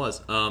question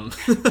was.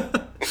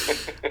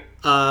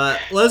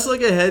 Let's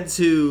look ahead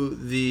to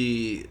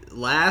the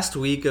last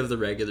week of the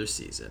regular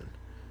season.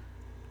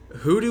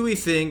 Who do we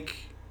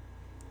think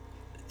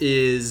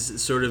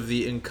is sort of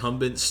the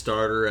incumbent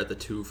starter at the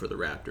 2 for the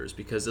Raptors?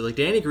 Because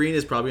Danny Green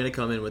is probably going to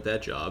come in with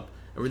that job.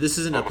 I mean, this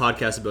isn't a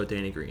podcast about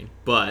Danny Green,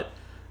 but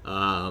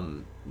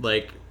I'm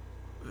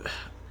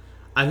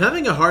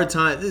having a hard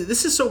time.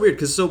 This is so weird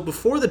because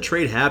before the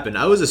trade happened,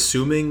 I was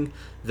assuming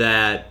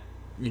that,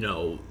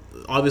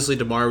 obviously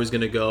DeMar was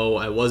going to go.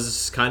 I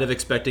was kind of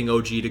expecting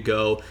OG to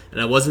go, and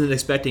I wasn't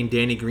expecting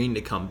Danny Green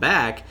to come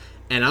back.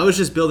 And I was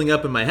just building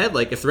up in my head,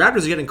 if the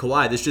Raptors are getting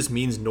Kawhi, this just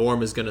means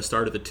Norm is going to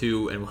start at the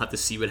 2, and we'll have to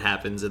see what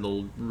happens, and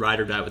they'll ride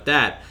or die with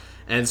that.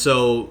 And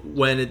so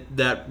when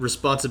that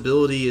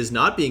responsibility is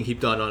not being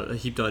heaped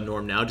on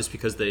Norm now, just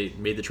because they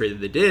made the trade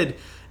that they did,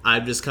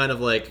 I've just kind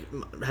of like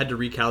had to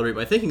recalibrate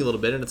my thinking a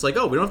little bit. And it's like,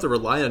 oh, we don't have to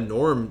rely on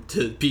Norm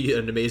to be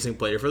an amazing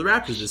player for the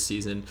Raptors this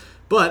season.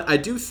 But I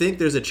do think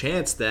there's a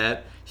chance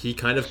that he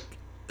kind of,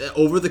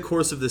 over the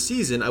course of the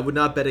season, I would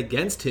not bet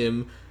against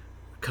him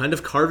kind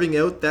of carving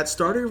out that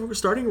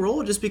starting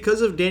role, just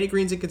because of Danny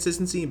Green's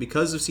inconsistency and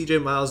because of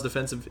CJ Miles'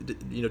 defensive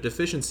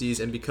deficiencies,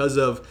 and because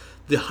of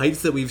the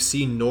heights that we've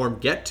seen Norm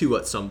get to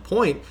at some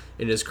point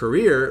in his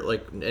career.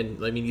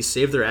 He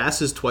saved their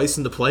asses twice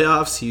in the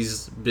playoffs.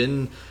 He's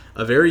been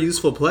a very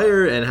useful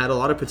player and had a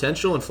lot of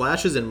potential and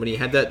flashes. And when he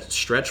had that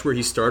stretch where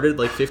he started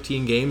like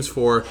 15 games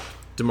for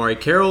DeMarre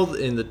Carroll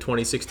in the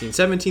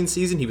 2016-17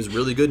 season, he was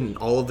really good in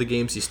all of the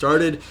games he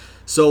started.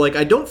 So,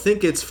 I don't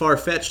think it's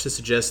far-fetched to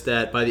suggest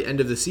that by the end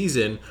of the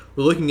season,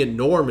 we're looking at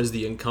Norm as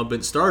the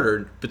incumbent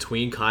starter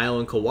between Kyle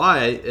and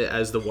Kawhi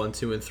as the 1,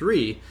 2, and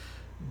 3.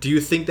 Do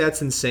you think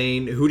that's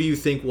insane? Who do you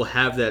think will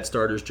have that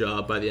starter's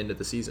job by the end of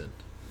the season?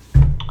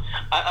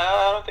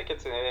 I don't think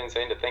it's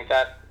insane to think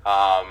that.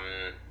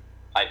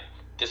 I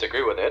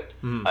disagree with it.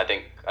 I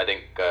think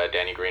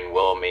Danny Green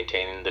will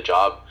maintain the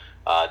job.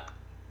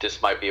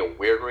 This might be a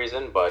weird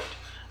reason, but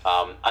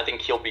I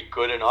think he'll be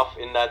good enough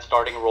in that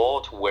starting role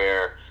to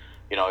where,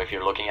 if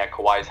you're looking at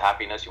Kawhi's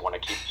happiness, you want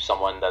to keep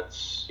someone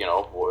that's,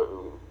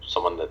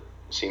 someone that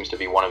seems to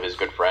be one of his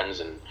good friends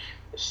and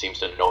seems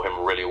to know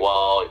him really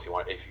well. If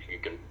you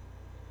can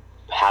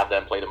have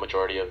them play the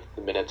majority of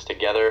the minutes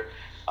together,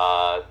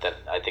 then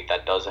I think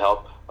that does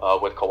help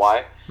with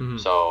Kawhi.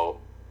 So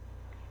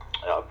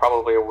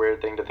probably a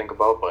weird thing to think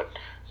about, but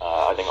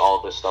I think all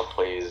of this stuff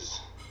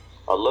plays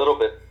a little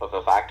bit of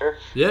a factor.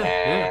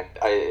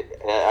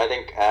 I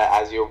think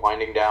as you're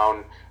winding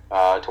down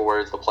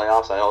towards the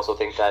playoffs, I also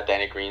think that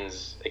Danny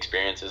Green's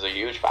experience is a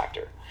huge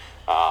factor.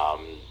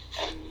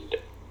 And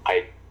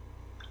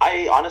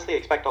I honestly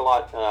expect a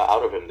lot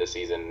out of him this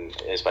season,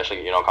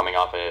 especially, coming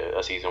off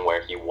a season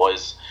where he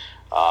was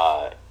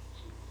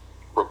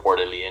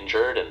reportedly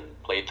injured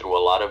and played through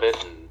a lot of it.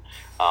 And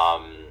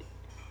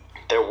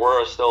there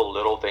were still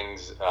little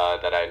things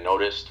that I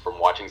noticed from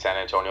watching San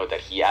Antonio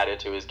that he added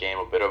to his game,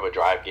 a bit of a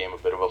drive game, a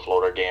bit of a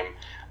floater game,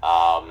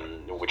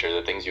 which are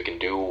the things you can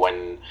do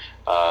when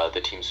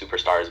the team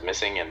superstar is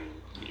missing and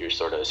you're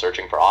sort of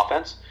searching for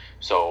offense.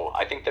 So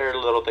I think there are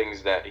little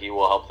things that he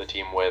will help the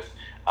team with.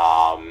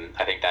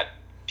 I think that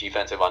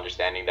defensive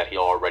understanding that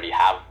he'll already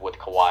have with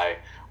Kawhi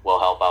will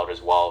help out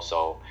as well.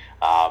 So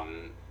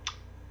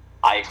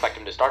I expect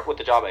him to start with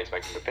the job. I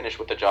expect him to finish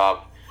with the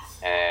job.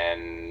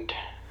 And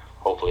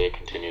hopefully it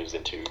continues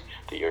into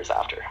the years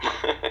after.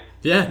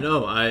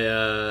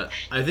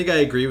 I think I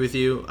agree with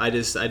you. I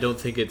don't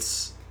think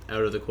it's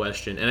out of the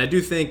question. And I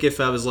do think if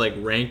I was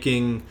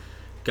ranking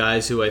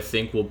guys who I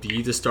think will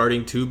be the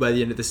starting two by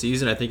the end of the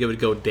season, I think it would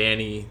go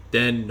Danny,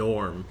 then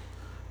Norm,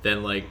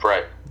 then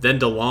then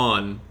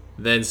DeLon,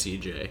 then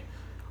CJ.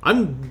 I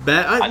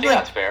think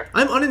that's fair.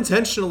 I'm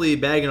unintentionally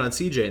bagging on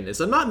CJ in this.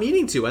 I'm not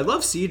meaning to. I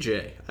love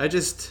CJ.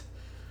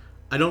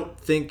 I don't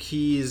think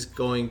he's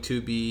going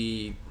to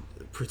be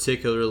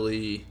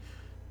particularly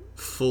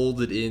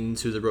folded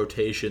into the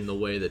rotation the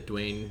way that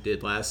Dwayne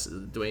did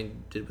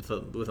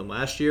with him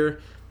last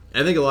year.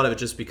 I think a lot of it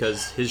just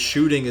because his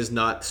shooting is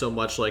not so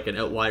much like an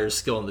outlier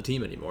skill on the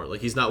team anymore.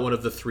 He's not one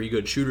of the 3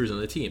 good shooters on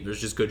the team. There's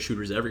just good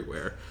shooters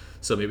everywhere.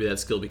 So maybe that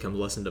skill becomes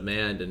less in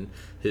demand and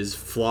his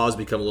flaws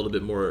become a little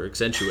bit more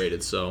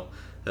accentuated. So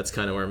that's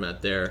kind of where I'm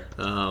at there.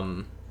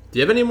 Do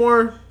you have any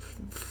more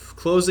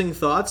closing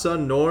thoughts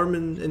on Norm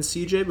and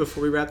CJ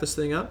before we wrap this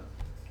thing up?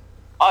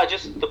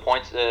 Just the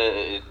points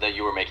that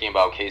you were making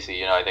about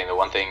Casey. I think the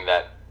one thing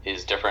that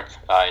is different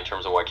in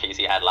terms of what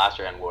Casey had last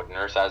year and what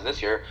Nurse has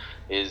this year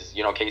is,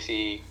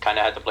 Casey kind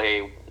of had to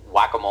play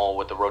whack-a-mole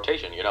with the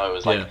rotation. It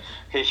was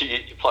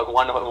you plug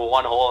one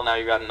hole and now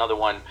you got another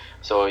one.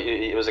 So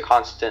it was a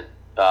constant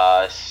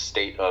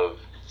state of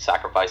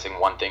sacrificing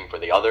one thing for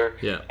the other.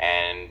 Yeah.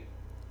 And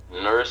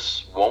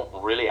Nurse won't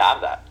really have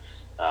that.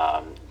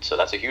 So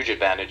that's a huge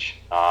advantage.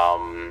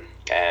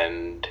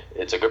 And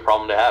it's a good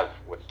problem to have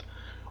with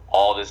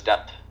all this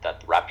depth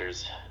that the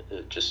Raptors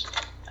just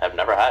have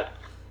never had.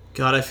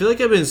 God, I feel like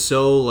I've been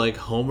so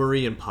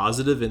homery and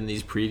positive in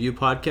these preview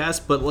podcasts,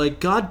 but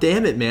god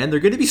damn it, man, they're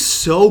going to be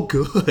so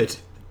good.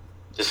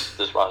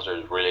 This roster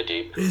is really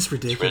deep. It's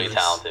ridiculous. It's really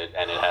talented,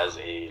 and it has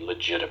a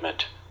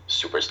legitimate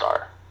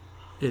superstar.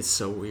 It's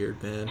so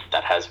weird, man.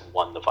 That has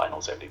won the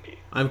Finals MVP.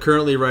 I'm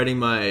currently writing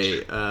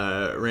my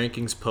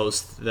rankings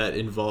post that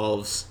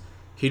involves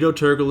Hito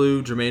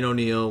Turkoglu, Jermaine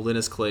O'Neal,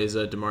 Linus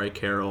Kleza, DeMarre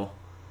Carroll,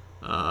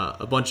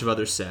 a bunch of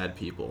other sad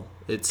people.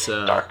 It's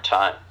dark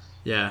time.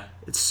 Yeah,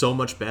 it's so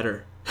much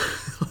better.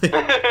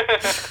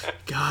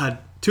 God,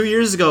 2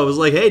 years ago it was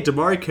hey,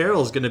 DeMarre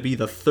Carroll is going to be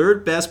the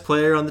 3rd best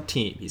player on the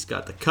team. He's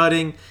got the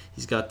cutting,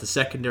 he's got the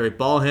secondary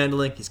ball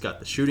handling, he's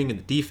got the shooting and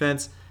the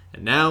defense,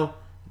 and now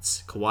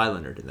it's Kawhi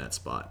Leonard in that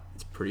spot.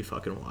 It's pretty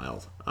fucking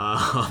wild.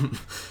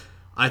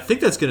 I think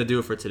that's going to do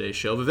it for today's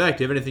show. Vivek,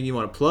 do you have anything you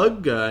want to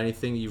plug?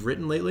 Anything you've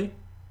written lately?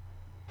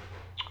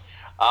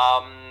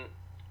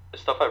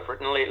 stuff I've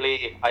written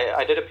lately,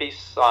 I did a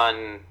piece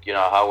on,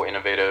 how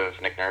innovative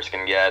Nick Nurse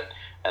can get,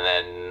 and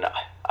then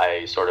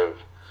I sort of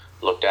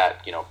looked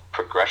at,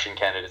 progression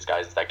candidates,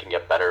 guys that can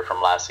get better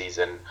from last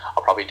season.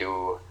 I'll probably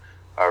do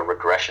a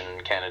regression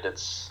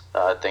candidates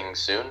thing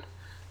soon.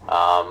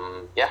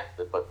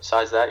 But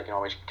besides that, you can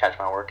always catch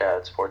my work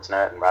at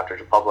Sportsnet and Raptors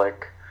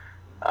Republic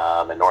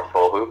and North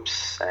Pole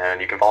Hoops,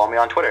 and you can follow me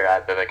on Twitter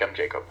at Vivek M.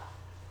 Jacob.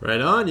 Right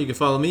on. You can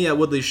follow me at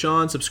Woodley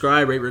Sean.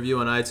 Subscribe, rate, review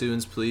on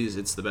iTunes, please.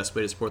 It's the best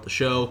way to support the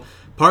show.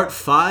 Part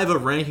 5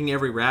 of Ranking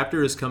Every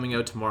Raptor is coming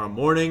out tomorrow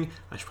morning.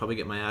 I should probably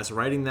get my ass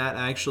writing that,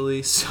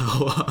 actually. So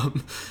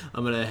I'm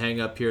going to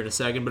hang up here in a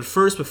second. But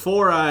first,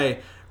 before I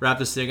wrap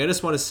this thing, I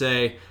just want to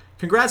say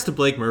congrats to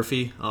Blake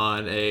Murphy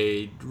on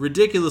a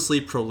ridiculously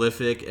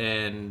prolific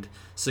and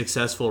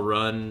successful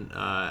run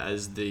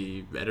as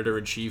the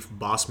editor-in-chief,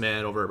 boss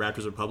man over at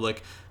Raptors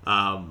Republic.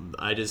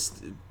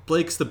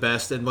 Blake's the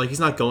best, and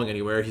he's not going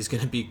anywhere. He's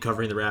going to be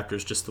covering the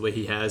Raptors just the way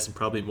he has, and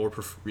probably more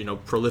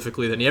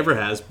prolifically than he ever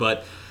has.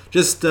 But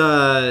just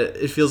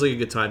it feels like a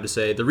good time to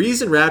say the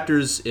reason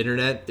Raptors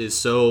internet is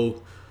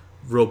so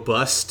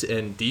robust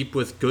and deep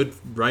with good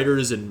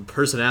writers and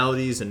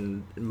personalities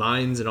and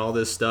minds and all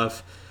this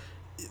stuff.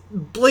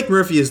 Blake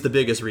Murphy is the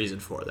biggest reason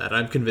for that.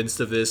 I'm convinced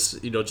of this,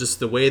 just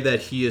the way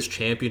that he has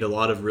championed a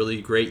lot of really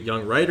great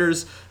young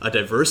writers, a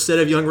diverse set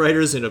of young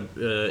writers in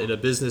a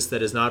business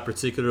that is not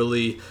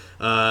particularly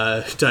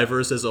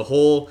diverse as a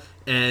whole,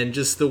 and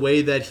just the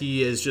way that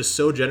he is just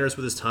so generous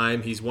with his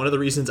time. He's one of the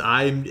reasons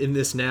I'm in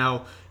this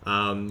now.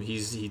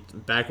 He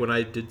back when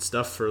I did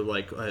stuff for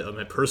my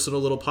personal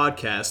little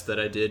podcast that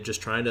I did,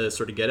 just trying to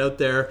sort of get out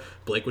there,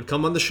 Blake would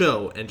come on the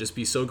show and just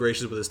be so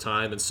gracious with his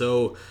time and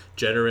so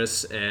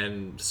generous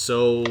and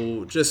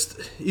so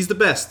he's the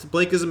best.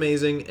 Blake is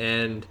amazing,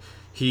 and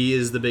he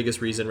is the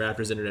biggest reason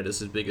Raptors internet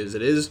is as big as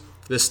it is.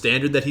 The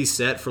standard that he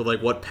set for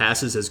what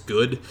passes as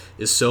good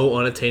is so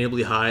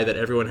unattainably high that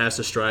everyone has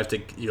to strive to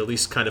at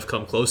least kind of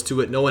come close to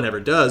it. No one ever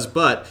does,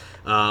 but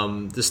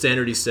the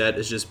standard he set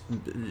is just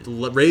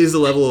raise the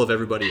level of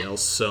everybody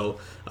else. So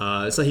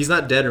he's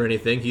not dead or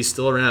anything. He's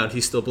still around.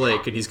 He's still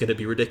Blake, and he's going to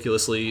be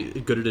ridiculously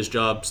good at his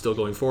job still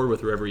going forward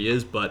with wherever he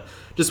is. But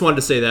just wanted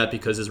to say that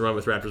because his run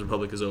with Raptors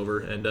Republic is over,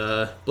 and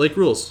Blake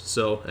rules.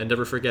 So, and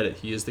never forget it.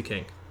 He is the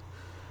king.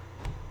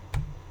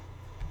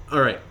 All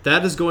right,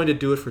 that is going to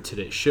do it for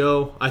today's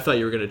show. I thought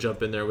you were going to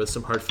jump in there with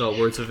some heartfelt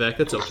words, Vivek.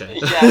 That's okay.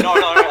 Yeah, no,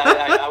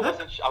 I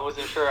wasn't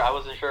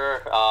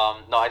sure.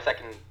 No, I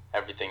second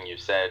everything you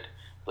said.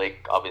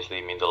 Blake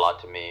obviously means a lot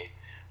to me.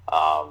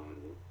 I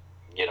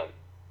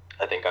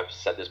think I've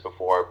said this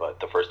before, but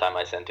the first time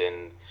I sent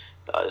in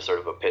sort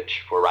of a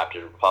pitch for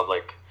Raptors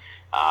Republic,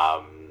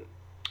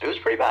 it was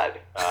pretty bad.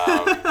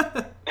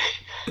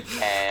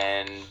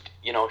 And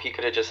he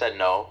could have just said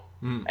no.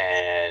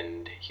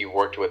 And he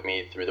worked with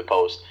me through the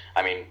post.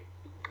 I mean,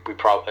 he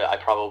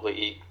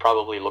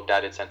probably looked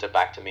at it, sent it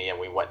back to me, and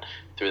we went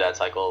through that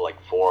cycle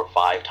 4 or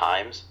 5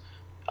 times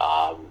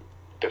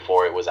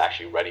before it was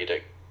actually ready to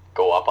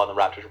go up on the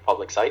Raptors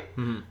Republic site.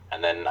 Mm-hmm.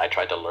 And then I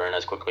tried to learn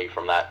as quickly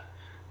from that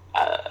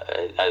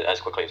as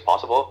quickly as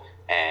possible.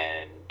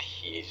 And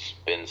he's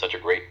been such a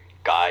great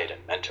guide and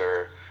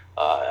mentor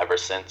ever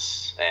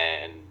since.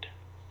 And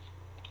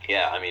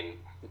yeah, I mean,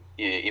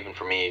 even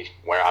for me,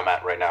 where I'm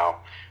at right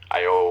now,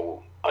 I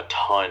owe a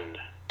ton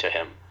to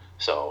him.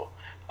 So,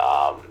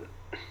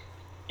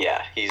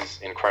 he's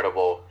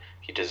incredible.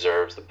 He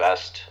deserves the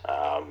best.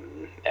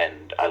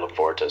 And I look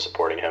forward to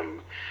supporting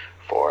him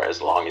for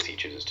as long as he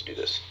chooses to do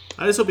this.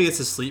 I just hope he gets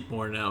to sleep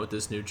more now with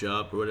this new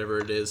job or whatever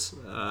it is.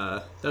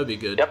 That would be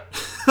good. Yep.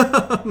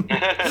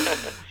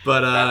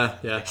 But,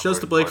 shouts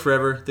to Blake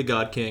forever, the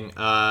God King.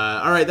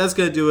 All right, that's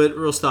going to do it.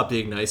 We'll stop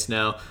being nice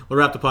now. We'll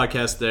wrap the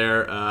podcast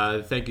there.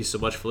 Thank you so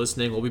much for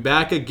listening. We'll be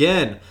back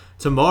again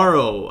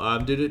tomorrow.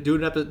 I'm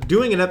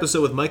doing an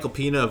episode with Michael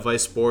Pina of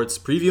Vice Sports,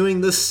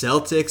 previewing the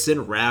Celtics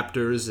and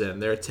Raptors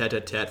and their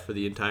tete-a-tete for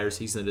the entire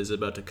season that is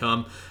about to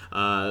come.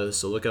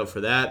 So look out for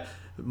that.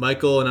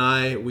 Michael and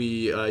I,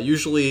 we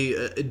usually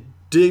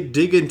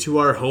dig into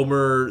our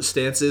Homer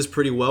stances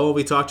pretty well when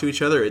we talk to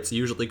each other. It's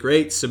usually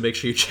great, so make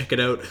sure you check it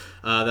out.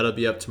 That'll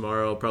be up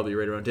tomorrow, probably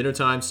right around dinner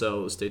time,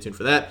 so stay tuned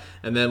for that.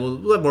 And then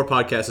we'll have more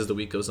podcasts as the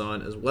week goes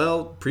on as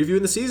well,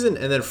 previewing the season.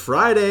 And then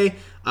Friday,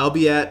 I'll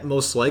be at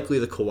most likely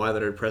the Kawhi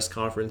Leonard press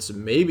conference.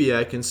 Maybe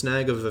I can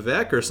snag a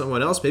Vivek or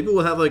someone else. Maybe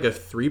we'll have a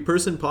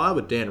 3-person pod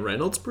with Dan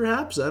Reynolds,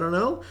 perhaps. I don't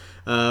know.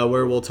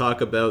 Where we'll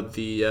talk about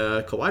the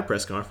Kawhi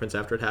press conference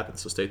after it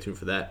happens. So stay tuned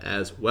for that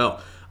as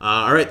well.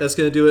 All right, that's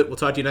going to do it. We'll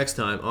talk to you next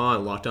time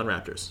on Locked On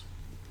Raptors.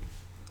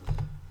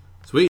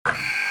 Sweet.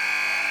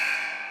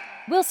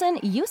 Wilson,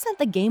 you sent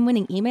the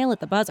game-winning email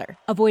at the buzzer,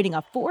 avoiding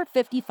a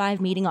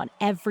 4:55 meeting on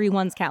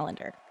everyone's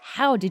calendar.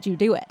 How did you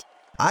do it?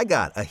 I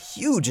got a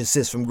huge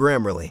assist from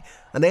Grammarly,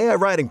 an AI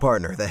writing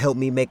partner that helped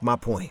me make my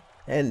point.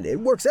 And it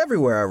works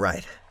everywhere I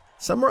write.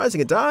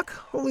 Summarizing a doc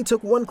only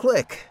took 1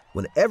 click.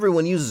 When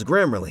everyone uses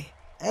Grammarly,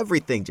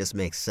 everything just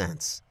makes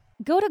sense.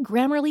 Go to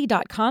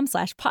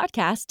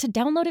Grammarly.com/podcast to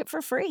download it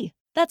for free.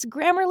 That's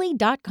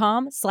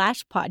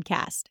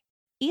Grammarly.com/podcast.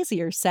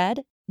 Easier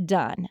said,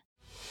 Done.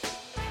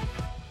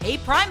 Hey,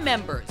 Prime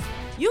members,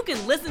 you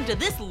can listen to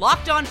this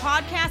Locked On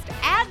podcast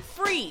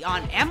ad-free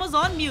on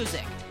Amazon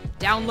Music.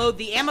 Download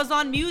the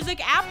Amazon Music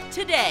app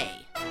today.